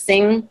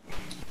nursing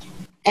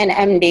and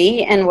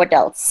MD, and what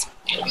else?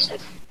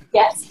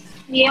 Yes.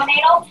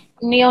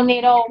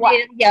 Neonatal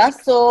what? Yeah,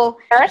 so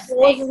Nurse?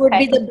 those would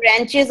be the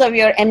branches of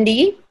your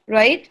MD,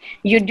 right?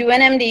 You do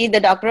an MD, the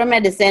doctor of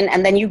medicine,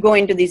 and then you go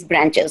into these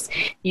branches.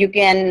 You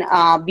can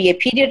be a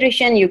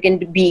pediatrician, you can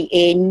be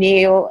a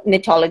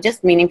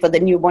neonatologist, meaning for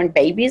the newborn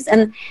babies,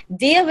 and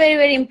they are very,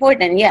 very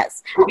important,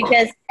 yes,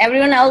 because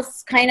everyone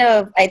else kind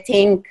of, I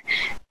think,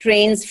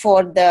 trains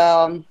for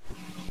the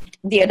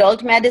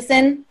adult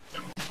medicine.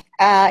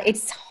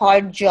 It's a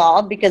hard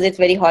job because it's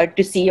very hard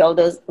to see all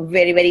those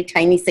very, very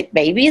tiny sick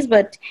babies,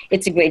 but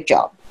it's a great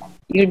job.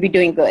 You'll be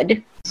doing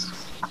good.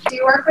 Do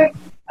you work with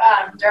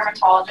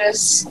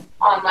dermatologists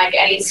on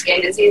any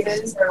skin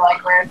diseases or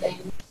rare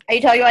things? Are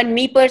you talking about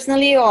me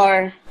personally,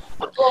 or?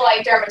 Well,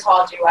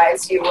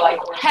 dermatology-wise, do you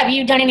have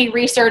you done any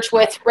research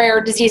with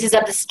rare diseases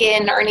of the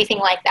skin or anything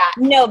like that?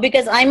 No,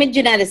 because I'm a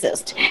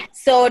geneticist.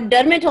 So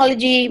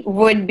dermatology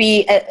would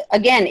be,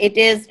 again, it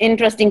is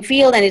interesting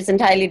field and it's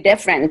entirely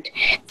different.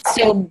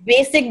 So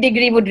basic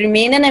degree would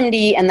remain an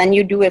MD, and then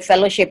you do a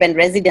fellowship and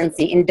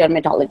residency in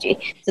dermatology.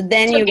 So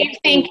then do you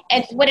think,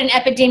 would an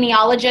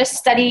epidemiologist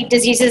study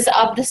diseases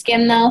of the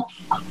skin though?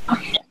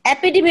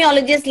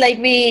 Epidemiologists, like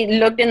we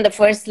looked in the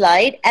first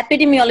slide,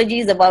 epidemiology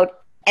is about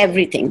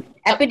everything.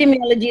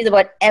 Epidemiology is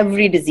about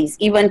every disease,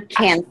 even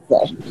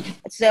cancer.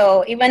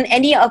 So even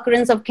any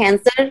occurrence of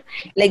cancer,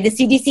 like the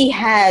CDC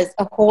has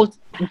a whole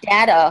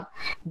data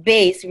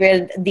base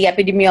where the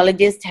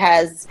epidemiologist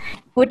has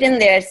put in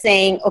there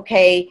saying,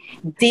 okay,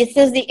 this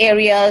is the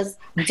areas,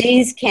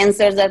 these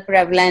cancers are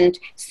prevalent,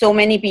 so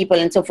many people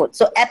and so forth.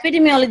 So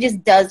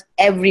epidemiologist does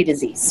every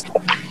disease.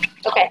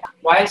 Okay.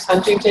 Why is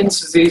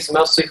Huntington's disease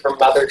mostly from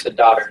mother to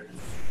daughter?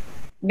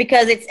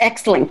 Because it's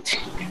X-linked.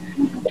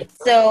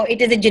 So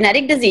it is a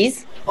genetic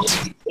disease.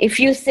 If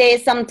you say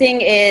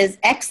something is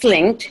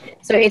X-linked,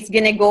 so it's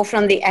going to go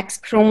from the X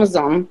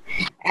chromosome,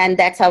 and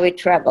that's how it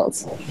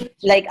travels.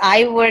 Like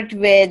I worked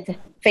with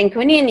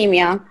Fanconi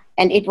anemia,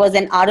 and it was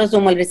an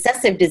autosomal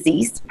recessive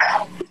disease.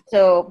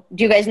 So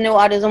do you guys know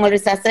autosomal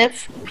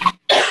recessive?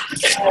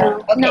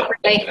 Okay. Not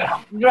really.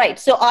 Right.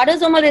 So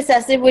autosomal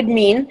recessive would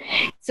mean,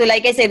 so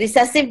like I said,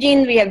 recessive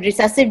genes, we have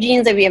recessive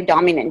genes and we have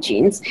dominant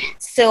genes.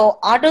 So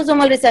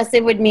autosomal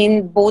recessive would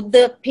mean both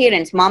the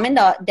parents, mom and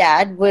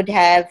dad, would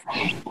have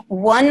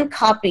one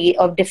copy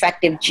of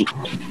defective gene.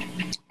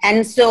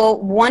 And so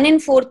 1 in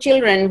 4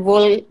 children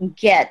will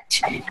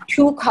get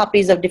 2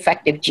 copies of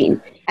defective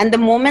gene. And the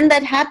moment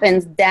that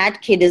happens,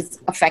 that kid is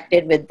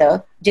affected with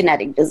the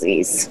genetic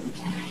disease.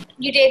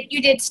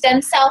 you did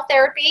stem cell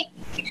therapy.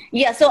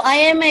 Yeah, so I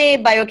am a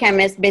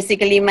biochemist.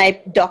 Basically, my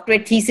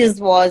doctorate thesis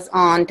was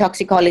on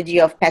toxicology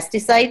of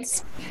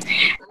pesticides,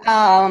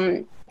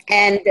 and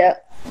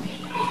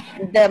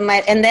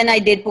and then I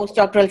did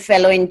postdoctoral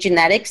fellow in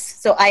genetics.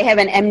 So I have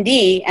an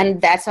MD,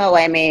 and that's how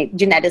I'm a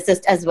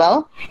geneticist as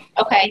well.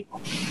 Okay.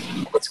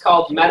 It's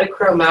called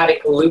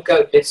metachromatic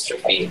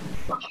leukodystrophy.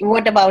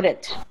 What about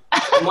it?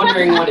 I'm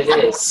wondering what it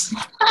is.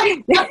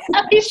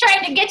 He's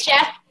trying to get you.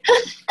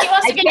 He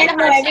wants I to get can't you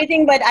know the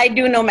everything, but I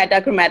do know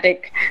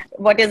metachromatic.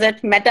 What is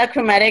it?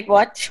 Metachromatic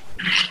what?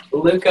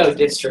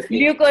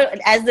 Leukodystrophy.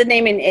 As the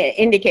name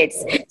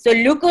indicates. So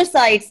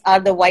leukocytes are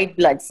the white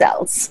blood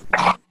cells,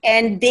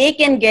 and they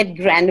can get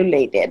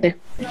granulated,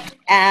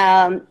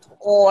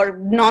 or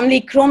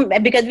normally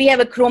because we have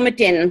a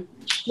chromatin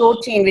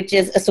protein which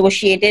is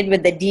associated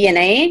with the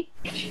DNA.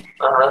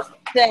 Uh-huh.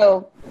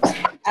 So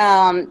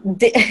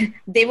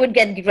they would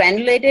get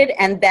granulated,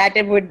 and that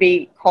it would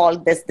be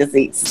called this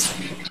disease.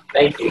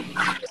 Thank you.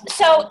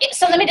 So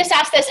let me just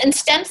ask this: in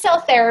stem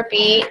cell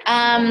therapy,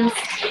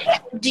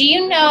 do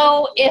you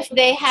know if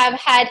they have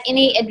had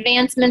any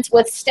advancements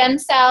with stem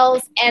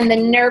cells and the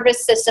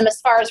nervous system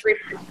as far as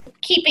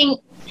keeping,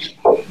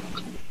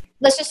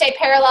 let's just say,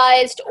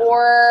 paralyzed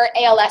or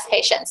ALS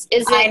patients?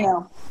 I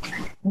know.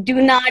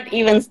 Do not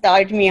even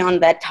start me on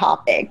that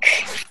topic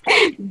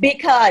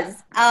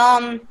because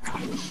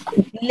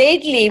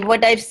lately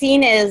what I've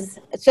seen is,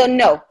 so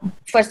no,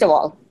 first of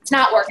all, it's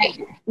not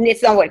working.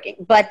 It's not working.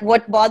 But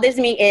what bothers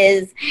me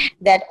is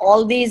that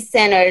all these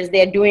centers,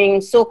 they're doing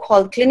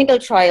so-called clinical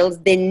trials.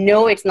 They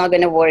know it's not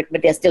going to work,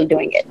 but they're still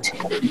doing it.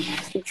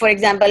 For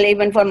example,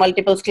 even for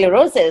multiple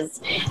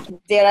sclerosis,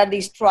 there are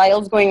these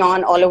trials going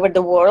on all over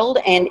the world.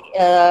 And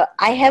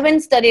I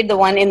haven't studied the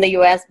one in the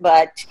US,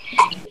 but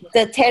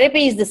the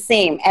therapy is the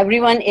same.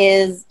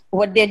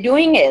 What they're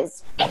doing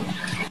is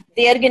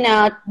they are going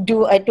to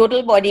do a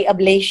total body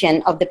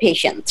ablation of the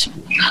patient.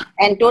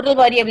 And total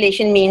body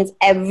ablation means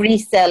every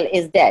cell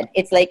is dead.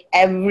 It's like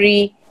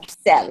every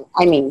cell,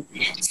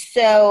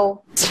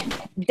 So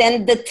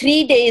then the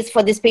 3 days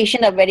for this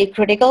patient are very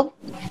critical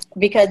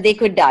because they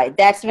could die.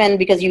 That's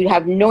because you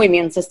have no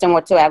immune system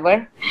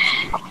whatsoever.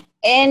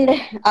 And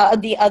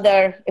the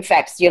other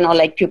effects,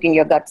 like puking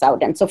your guts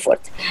out and so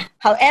forth.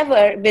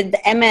 However, with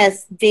the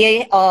MS,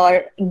 they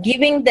are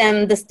giving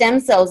them the stem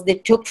cells they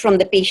took from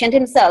the patient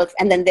himself,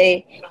 and then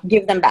they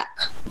give them back.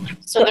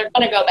 So they're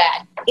going to go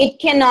bad. It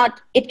cannot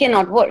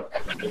work.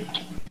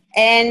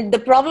 And the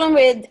problem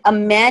with a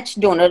matched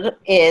donor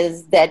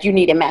is that you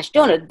need a matched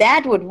donor.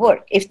 That would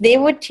work. If they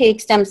would take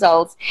stem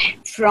cells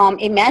from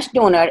a matched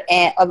donor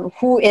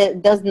who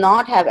does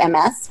not have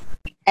MS,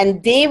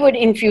 and they would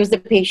infuse the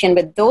patient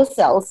with those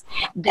cells,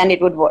 then it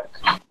would work.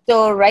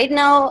 So right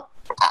now,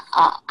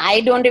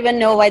 I don't even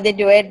know why they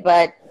do it,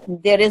 but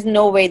there is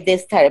no way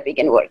this therapy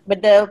can work.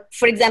 But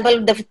for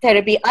example, the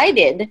therapy I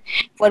did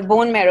for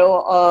bone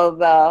marrow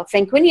of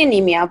Fanconi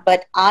anemia,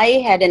 but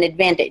I had an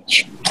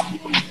advantage.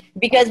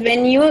 Because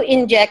when you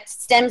inject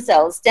stem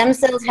cells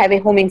have a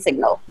homing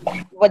signal.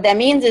 What that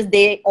means is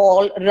they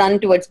all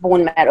run towards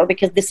bone marrow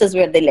because this is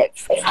where they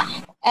live.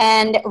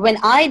 And when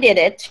I did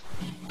it,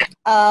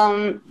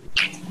 so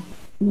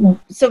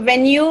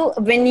when you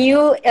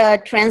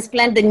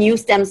transplant the new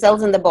stem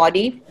cells in the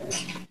body,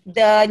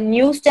 the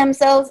new stem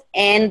cells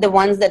and the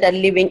ones that are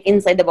living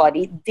inside the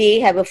body, they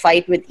have a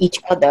fight with each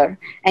other.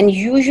 And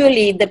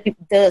usually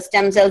the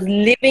stem cells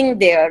living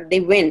there, they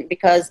win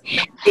because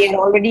they're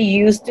already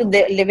used to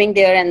living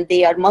there and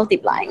they are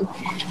multiplying.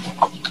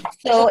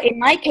 So in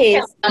my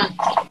case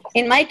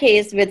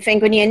with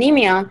Fanconi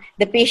anemia,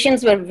 the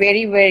patients were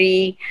very,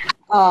 very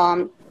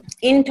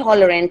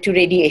intolerant to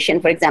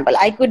radiation, for example.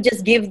 I could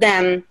just give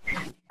them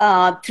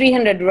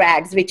 300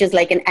 rads, which is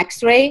like an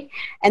X-ray,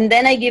 and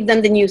then I give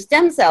them the new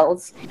stem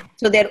cells.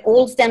 So their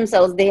old stem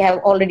cells, they have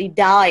already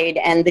died,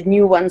 and the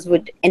new ones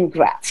would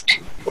engraft.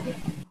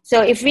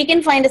 So if we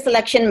can find a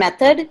selection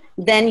method,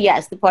 then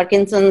yes, the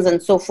Parkinson's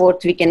and so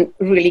forth, we can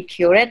really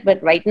cure it.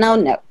 But right now,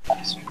 no.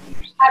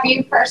 Have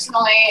you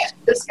personally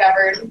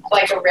discovered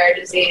like a rare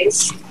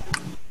disease?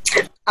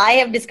 I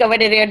have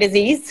discovered a rare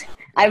disease.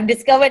 I've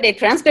discovered a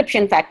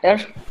transcription factor.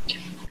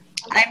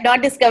 I've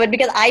not discovered,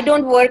 because I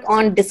don't work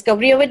on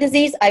discovery of a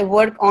disease, I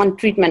work on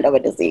treatment of a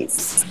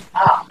disease.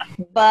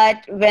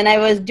 But when I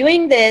was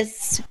doing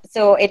this,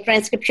 so a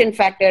transcription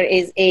factor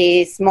is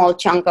a small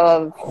chunk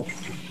of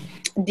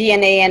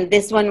DNA, and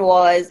this one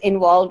was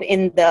involved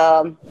in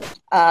the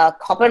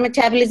copper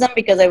metabolism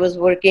because I was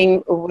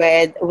working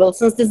with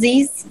Wilson's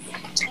disease.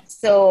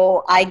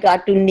 So I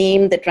got to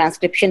name the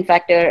transcription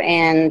factor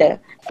and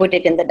put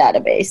it in the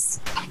database.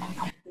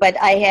 But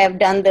I have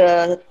done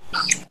the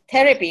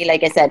therapy,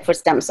 like I said, for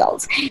stem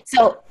cells.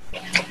 So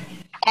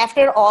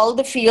after all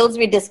the fields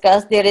we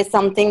discussed, there is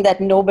something that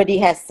nobody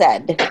has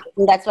said.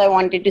 And that's why I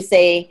wanted to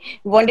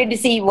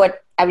see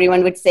what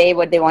everyone would say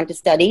what they want to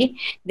study.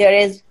 There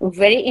is a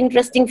very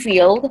interesting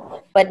field,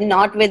 but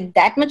not with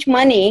that much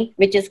money,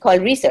 which is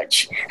called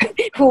research,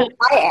 who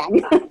I am.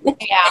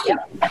 Yeah.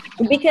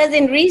 Because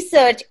in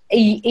research,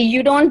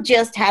 you don't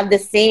just have the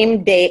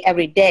same day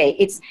every day.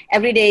 It's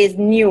every day is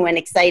new and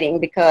exciting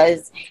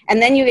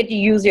and then you get to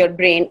use your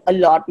brain a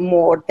lot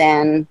more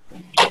than,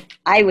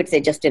 I would say,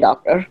 just a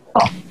doctor.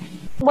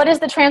 What is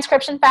the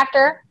transcription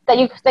factor that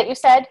you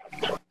said?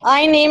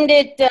 I named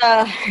it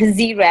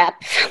ZRAP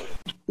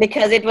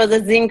because it was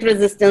a zinc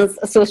resistance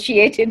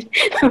associated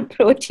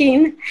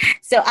protein.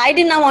 So I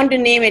did not want to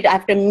name it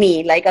after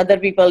me, like other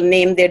people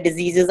name their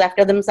diseases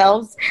after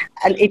themselves.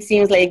 It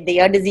seems like they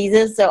are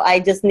diseases, so I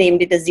just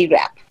named it a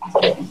ZRAP.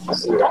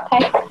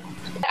 Okay.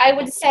 I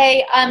would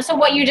say, so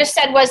what you just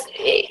said was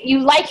you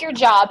like your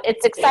job.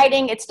 It's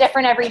exciting. It's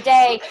different every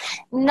day,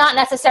 not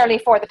necessarily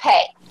for the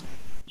pay.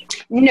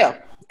 No.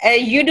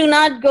 You do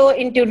not go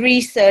into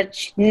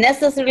research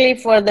necessarily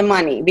for the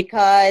money,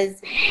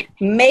 because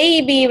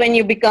maybe when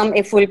you become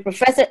a full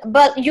professor,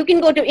 but you can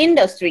go to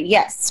industry,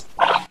 yes,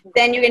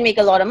 then you can make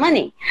a lot of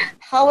money.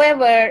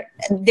 However,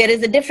 there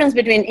is a difference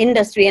between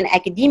industry and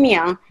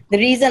academia. The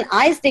reason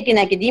I stick in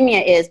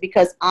academia is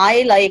because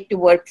I like to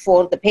work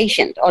for the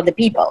patient or the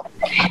people.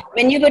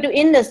 When you go to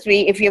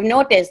industry, if you've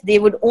noticed, they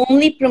would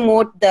only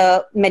promote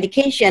the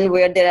medication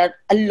where there are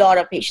a lot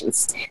of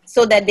patients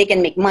so that they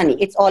can make money.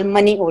 It's all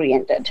money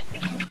oriented.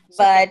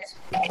 But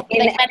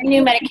like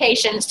new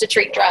medications to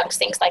treat drugs,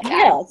 things like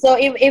that. Yeah. So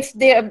if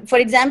there, for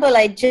example,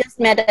 I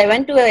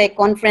went to a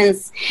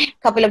conference a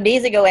couple of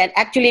days ago, and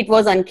actually it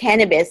was on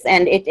cannabis,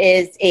 and it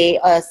is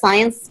a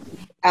science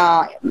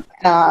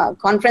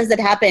conference that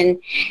happened,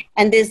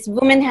 and this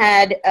woman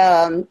had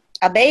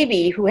a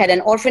baby who had an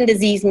orphan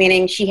disease,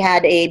 meaning she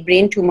had a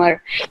brain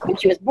tumor when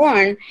she was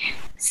born.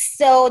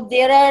 So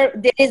there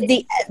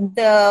is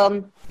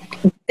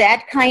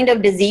that kind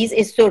of disease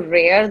is so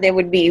rare. There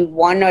would be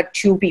 1 or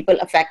 2 people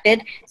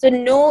affected. So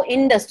no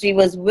industry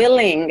was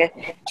willing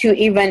to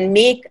even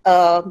make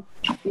a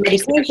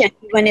medication,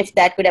 even if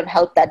that could have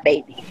helped that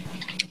baby.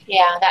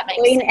 Yeah, that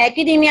makes sense. In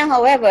academia,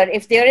 however,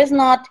 if there is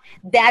not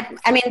that,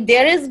 I mean,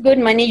 there is good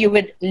money, you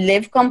would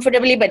live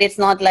comfortably, but it's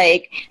not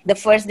like the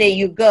first day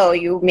you go,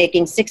 you're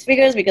making 6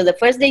 figures, because the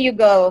first day you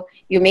go,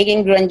 you're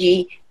making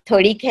grungy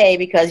 $30K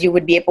because you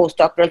would be a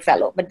postdoctoral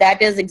fellow. But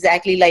that is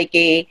exactly like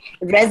a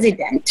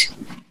resident.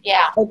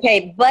 Yeah.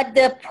 Okay, but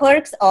the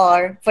perks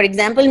are, for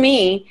example,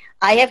 me,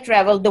 I have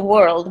traveled the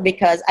world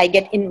because I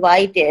get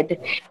invited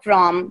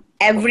from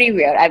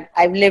everywhere.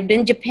 I've lived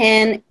in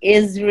Japan,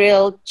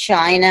 Israel,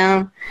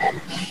 China.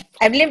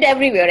 I've lived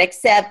everywhere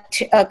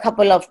except a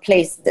couple of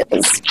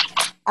places.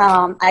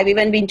 I've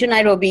even been to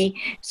Nairobi.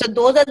 So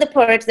those are the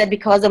perks that,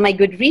 because of my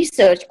good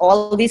research,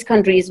 all these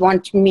countries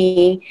want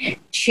me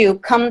to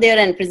come there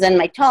and present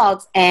my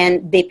talks,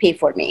 and they pay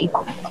for me.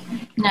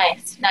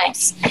 Nice,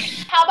 nice.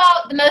 How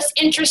about the most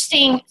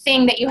interesting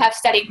thing that you have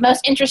studied?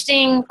 Most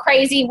interesting,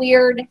 crazy,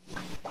 weird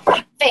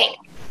thing?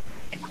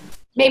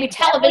 Maybe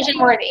television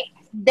worthy.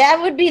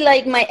 That would be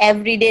like my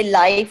everyday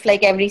life,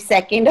 like every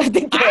second of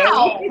the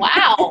day.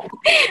 Wow.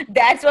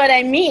 That's what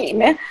I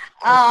mean.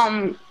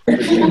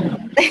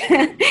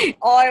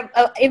 Or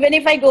even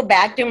if I go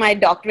back to my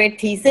doctorate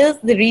thesis,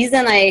 the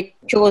reason I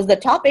chose the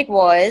topic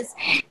was,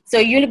 so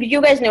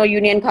you guys know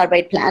Union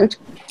Carbide plant,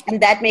 and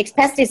that makes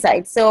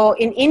pesticides. So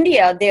in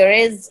India, there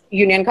is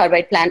Union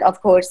Carbide plant, of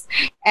course,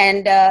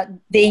 and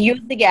they use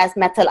the gas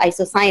methyl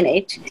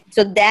isocyanate.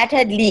 So that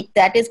had leaked.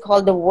 That is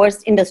called the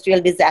worst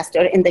industrial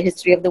disaster in the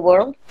history of the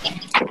world.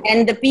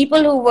 And the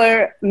people who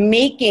were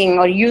making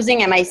or using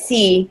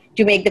MIC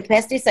to make the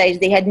pesticides,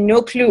 they had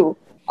no clue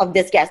of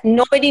this gas.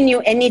 Nobody knew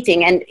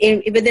anything, and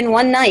within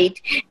one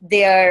night,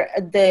 the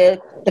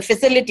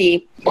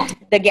facility,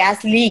 the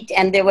gas leaked,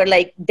 and there were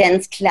like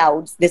dense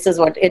clouds. This is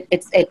what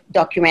it's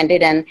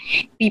documented, and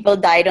people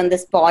died on the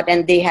spot,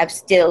 and they have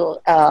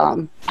still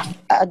the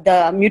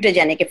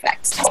mutagenic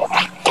effects.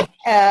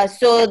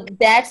 So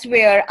that's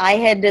where I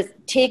had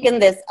taken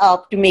this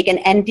up to make an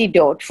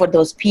antidote for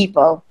those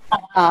people.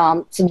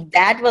 So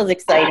that was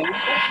exciting.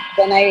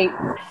 Then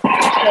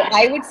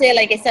I would say,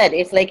 like I said,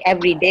 it's like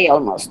every day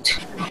almost.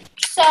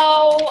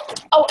 So,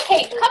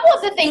 okay, a couple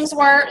of the things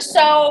were,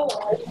 so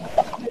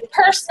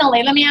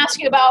personally, let me ask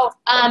you about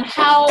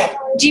how,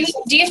 do you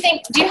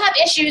have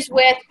issues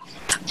with,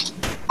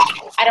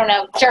 I don't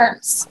know,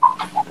 germs?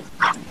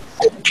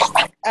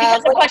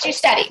 Because of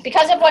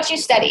what you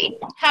study,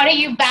 how do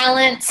you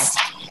balance,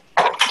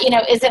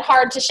 is it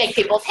hard to shake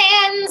people's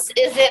hands?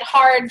 Is it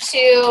hard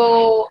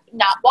to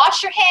not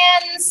wash your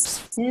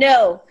hands?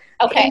 No.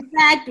 Okay. In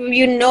fact,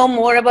 you know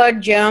more about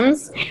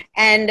germs,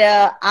 and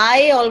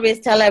I always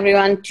tell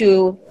everyone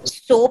to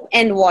soap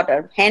and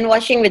water, hand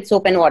washing with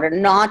soap and water,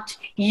 not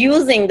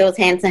using those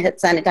hand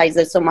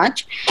sanitizers so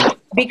much,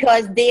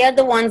 because they are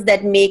the ones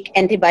that make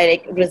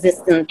antibiotic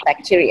resistant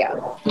bacteria.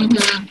 Mm-hmm,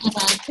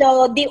 mm-hmm.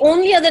 So the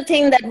only other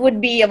thing that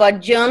would be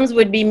about germs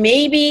would be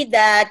maybe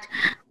that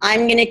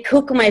I'm going to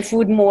cook my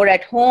food more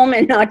at home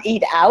and not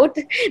eat out.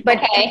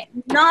 But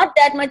not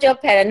that much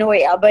of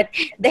paranoia. But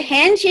the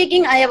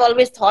handshaking, I have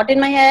always thought in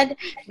my head,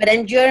 but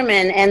I'm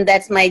German, and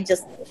that's my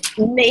just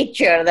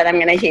nature that I'm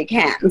going to shake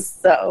hands.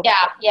 So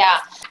yeah.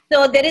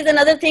 So there is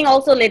another thing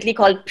also lately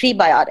called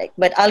prebiotic,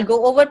 but I'll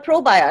go over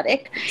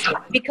probiotic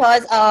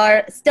because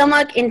our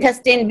stomach,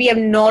 intestine, we have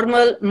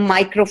normal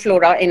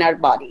microflora in our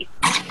body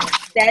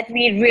that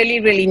we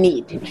really, really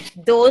need.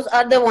 Those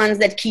are the ones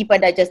that keep our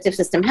digestive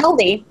system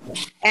healthy.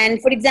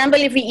 And for example,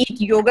 if we eat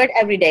yogurt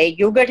every day,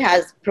 yogurt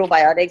has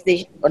probiotics,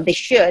 they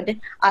should.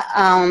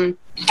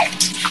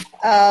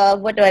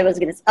 What I was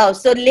going to say? Oh,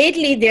 so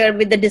lately there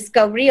with the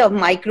discovery of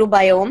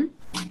microbiome,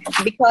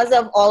 because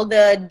of all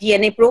the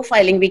DNA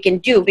profiling we can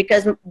do,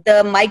 because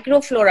the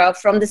microflora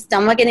from the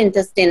stomach and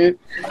intestine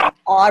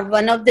are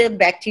one of the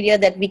bacteria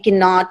that we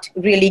cannot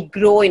really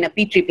grow in a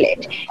petri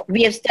plate.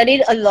 We have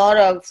studied a lot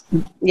of,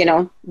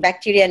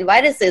 bacteria and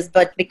viruses,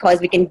 but because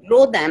we can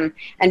grow them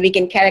and we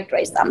can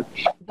characterize them.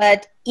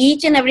 But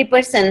each and every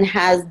person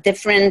has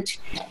different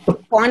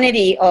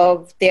quantity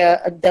of the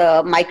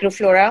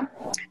microflora,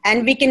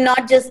 and we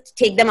cannot just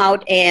take them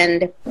out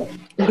and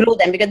grow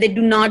them because they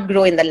do not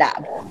grow in the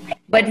lab.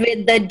 But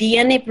with the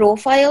DNA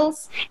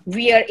profiles,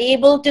 we are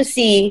able to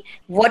see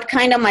what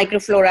kind of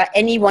microflora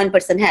any one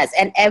person has.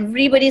 And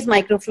everybody's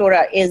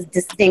microflora is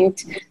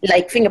distinct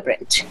like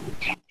fingerprint.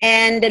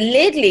 And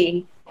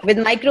lately, with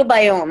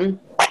microbiome,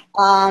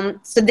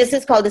 so this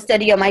is called the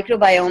study of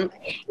microbiome,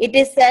 it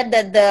is said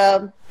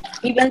that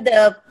even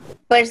the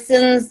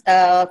person's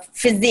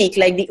physique,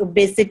 like the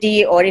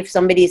obesity, or if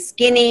somebody is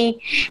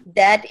skinny,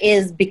 that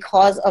is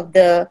because of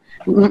the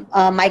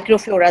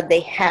microflora they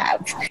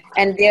have.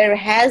 And there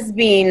has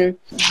been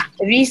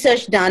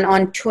research done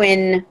on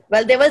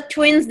there were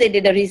twins, they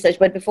did a research,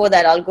 but before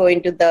that I'll go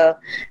into the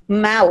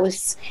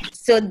mouse.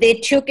 So they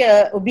took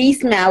a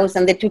obese mouse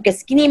and they took a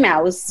skinny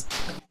mouse,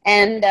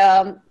 and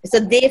so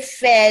they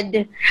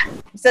fed.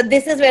 So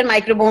this is where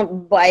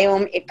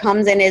microbiome it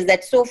comes in, is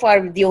that so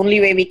far the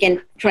only way we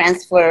can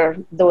transfer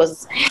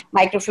those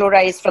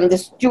microflora is from the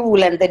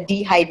stool and the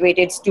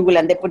dehydrated stool,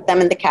 and they put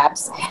them in the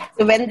caps.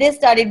 So when they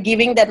started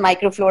giving that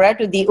microflora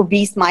to the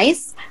obese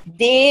mice,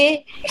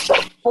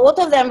 both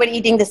of them were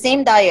eating the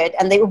same diet,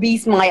 and the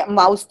obese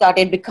mouse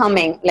started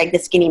becoming like the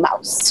skinny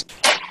mouse.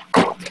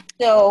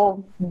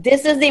 So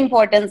this is the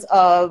importance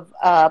of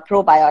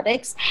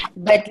probiotics.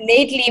 But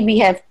lately we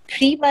have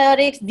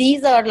prebiotics.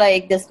 These are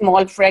like the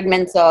small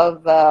fragments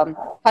of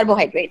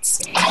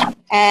carbohydrates.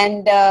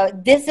 And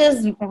this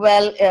is,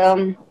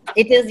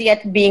 it is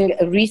yet being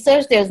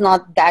researched. There's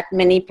not that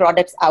many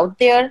products out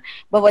there.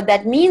 But what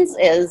that means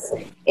is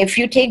if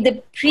you take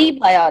the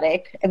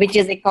prebiotic, which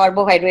is a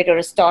carbohydrate or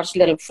a starch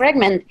little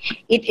fragment,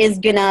 it is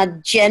going to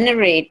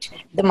generate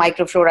the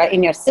microflora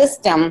in your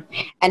system.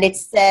 And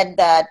it's said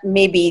that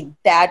maybe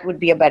that would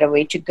be a better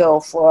way to go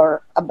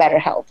for a better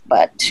health.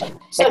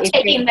 So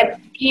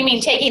you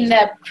mean taking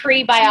the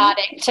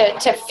prebiotic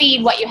to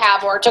feed what you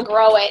have or to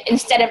grow it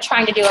instead of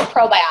trying to do a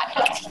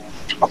probiotic?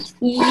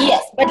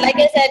 Yes, but like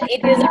I said,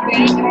 it is a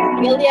very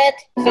new field yet,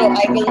 so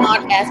I will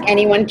not ask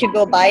anyone to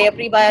go buy a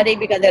prebiotic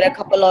because there are a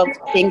couple of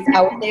things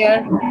out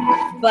there.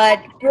 But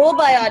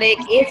probiotic,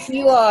 if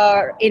you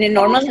are in a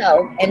normal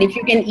health and if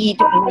you can eat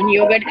one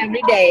yogurt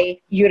every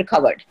day, you're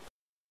covered.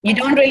 You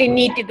don't really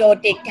need to go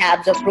take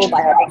tabs of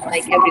probiotics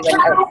like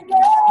everyone else.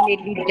 It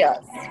really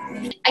does.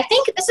 I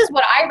think this is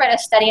what I read a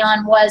study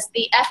on was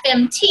the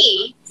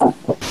FMT,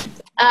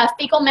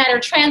 fecal matter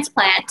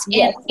transplant,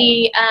 Yes.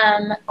 in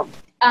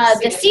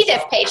the C.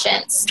 diff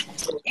patients.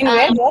 In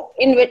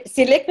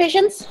celiac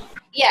patients?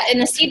 Yeah, in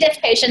the C.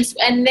 diff patients.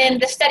 And then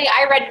the study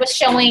I read was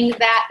showing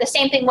that the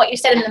same thing what you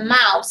said in the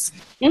mouse,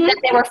 that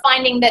they were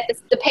finding that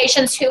the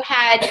patients who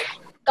had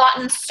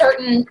gotten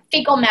certain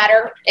fecal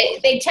matter,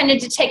 they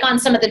tended to take on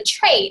some of the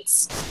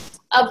traits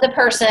of the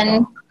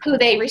person who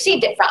they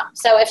received it from.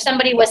 So if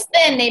somebody was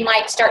thin, they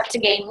might start to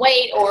gain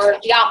weight, or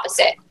the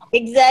opposite.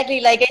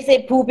 Exactly. Like I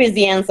say, poop is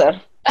the answer.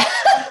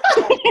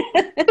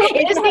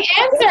 It is the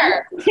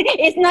answer.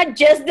 It's not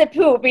just the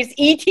poop, it's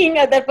eating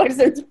other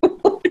person's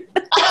poop.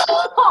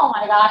 Oh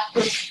my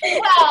gosh.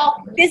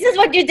 Well, this is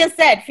what you just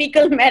said,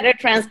 fecal matter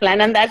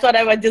transplant, and that's what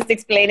I was just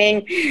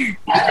explaining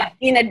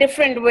in a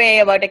different way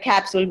about a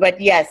capsule. But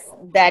yes,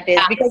 that is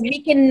because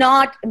we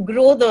cannot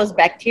grow those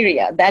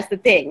bacteria. That's the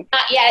thing.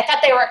 I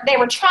thought they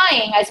were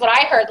trying, is what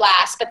I heard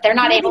last, but they're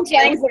not able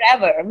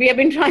to. We have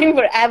been trying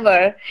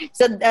forever.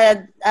 So,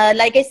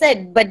 like I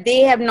said, but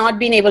they have not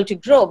been able to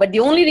grow. But the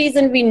only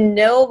reason we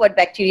know what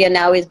bacteria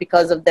now is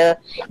because of the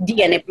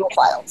DNA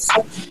profiles.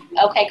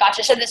 Okay,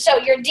 gotcha. So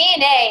your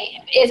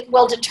DNA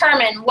will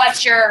determine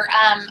what your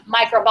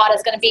microbiota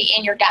is going to be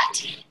in your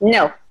gut.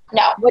 No.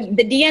 No. What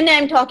the DNA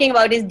I'm talking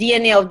about is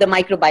DNA of the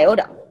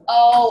microbiota.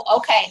 Oh,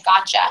 okay,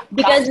 gotcha.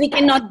 Because we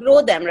cannot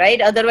grow them,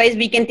 right? Otherwise,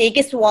 we can take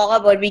a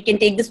swab or we can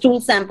take the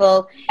stool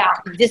sample. Yeah.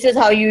 This is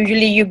how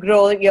usually you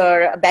grow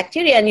your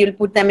bacteria, and you'll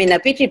put them in a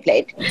petri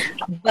plate.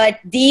 But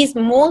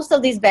most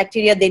of these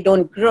bacteria, they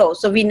don't grow.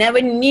 So we never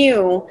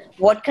knew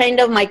what kind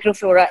of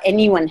microflora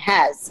anyone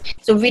has.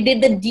 So we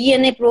did the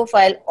DNA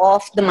profile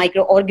of the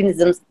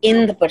microorganisms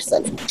in the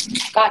person.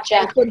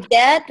 Gotcha. So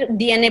that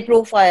DNA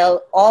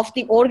profile of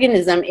the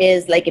organism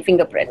is like a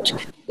fingerprint.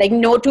 Like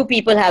no two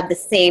people have the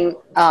same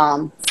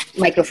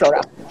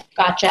microflora.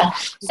 Gotcha.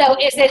 So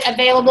is it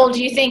available,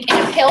 do you think, in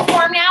a pill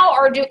form now,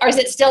 or is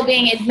it still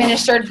being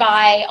administered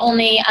by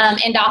only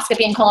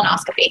endoscopy and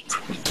colonoscopy?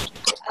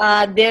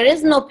 There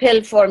is no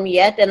pill form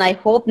yet, and I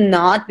hope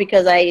not,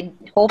 because I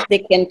hope they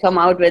can come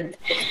out with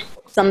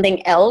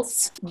something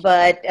else,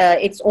 but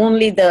it's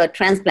only the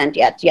transplant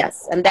yet,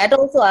 yes. And that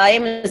also, I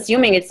am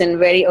assuming it's in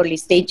very early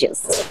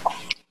stages.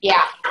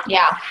 Yeah.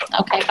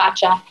 Okay,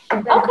 gotcha.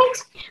 Okay.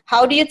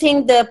 How do you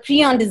think the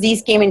prion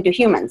disease came into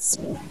humans?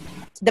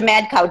 The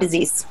mad cow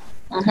disease.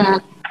 Mm-hmm.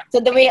 So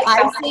the way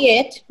I see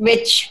it,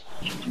 which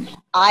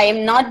I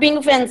am not being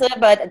offensive,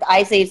 but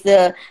I say it's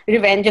the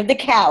revenge of the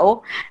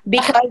cow,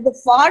 because the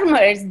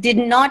farmers did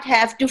not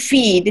have to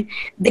feed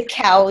the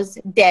cows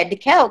dead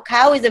cow.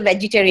 Cow is a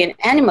vegetarian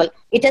animal.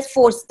 It has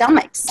 4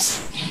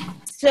 stomachs.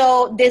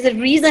 So there's a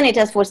reason it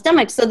has 4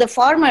 stomachs. So the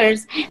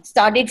farmers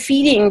started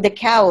feeding the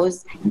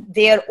cows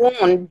their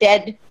own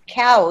dead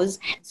cows.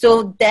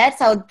 So that's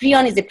how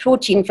prion is a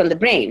protein from the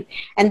brain.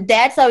 And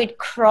that's how it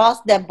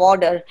crossed the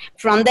border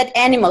from that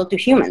animal to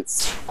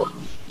humans.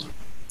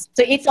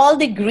 So it's all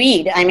the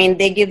greed. I mean,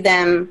 they give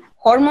them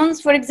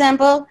hormones, for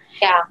example.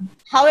 Yeah.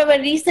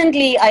 However,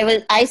 recently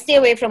I stay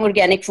away from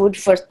organic food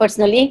first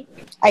personally.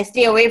 I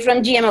stay away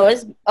from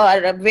GMOs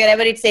or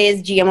wherever it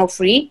says GMO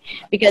free,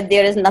 because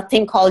there is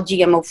nothing called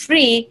GMO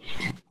free.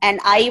 And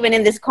I even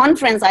in this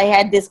conference, I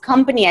had this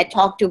company I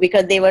talked to,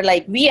 because they were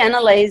like, we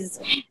analyze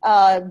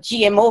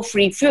GMO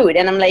free food.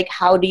 And I'm like,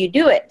 how do you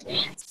do it?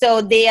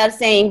 So they are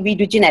saying we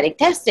do genetic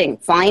testing.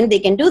 Fine, they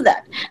can do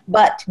that.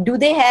 But do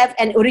they have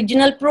an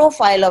original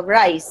profile of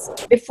rice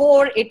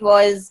before it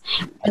was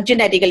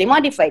genetically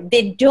modified?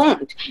 They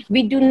don't.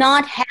 We do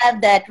not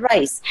have that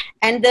rice.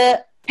 And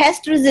the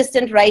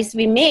pest-resistant rice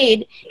we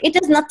made, it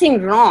does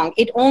nothing wrong.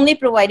 It only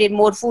provided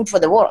more food for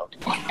the world.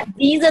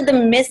 These are the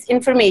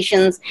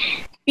misinformations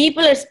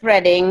people are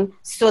spreading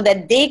so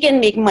that they can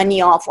make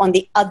money off on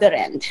the other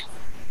end.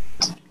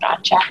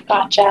 Gotcha.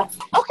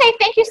 Okay,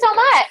 thank you so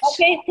much.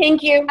 Okay,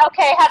 thank you.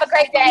 Okay, have a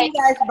great day. See you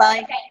guys,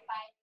 bye. Okay.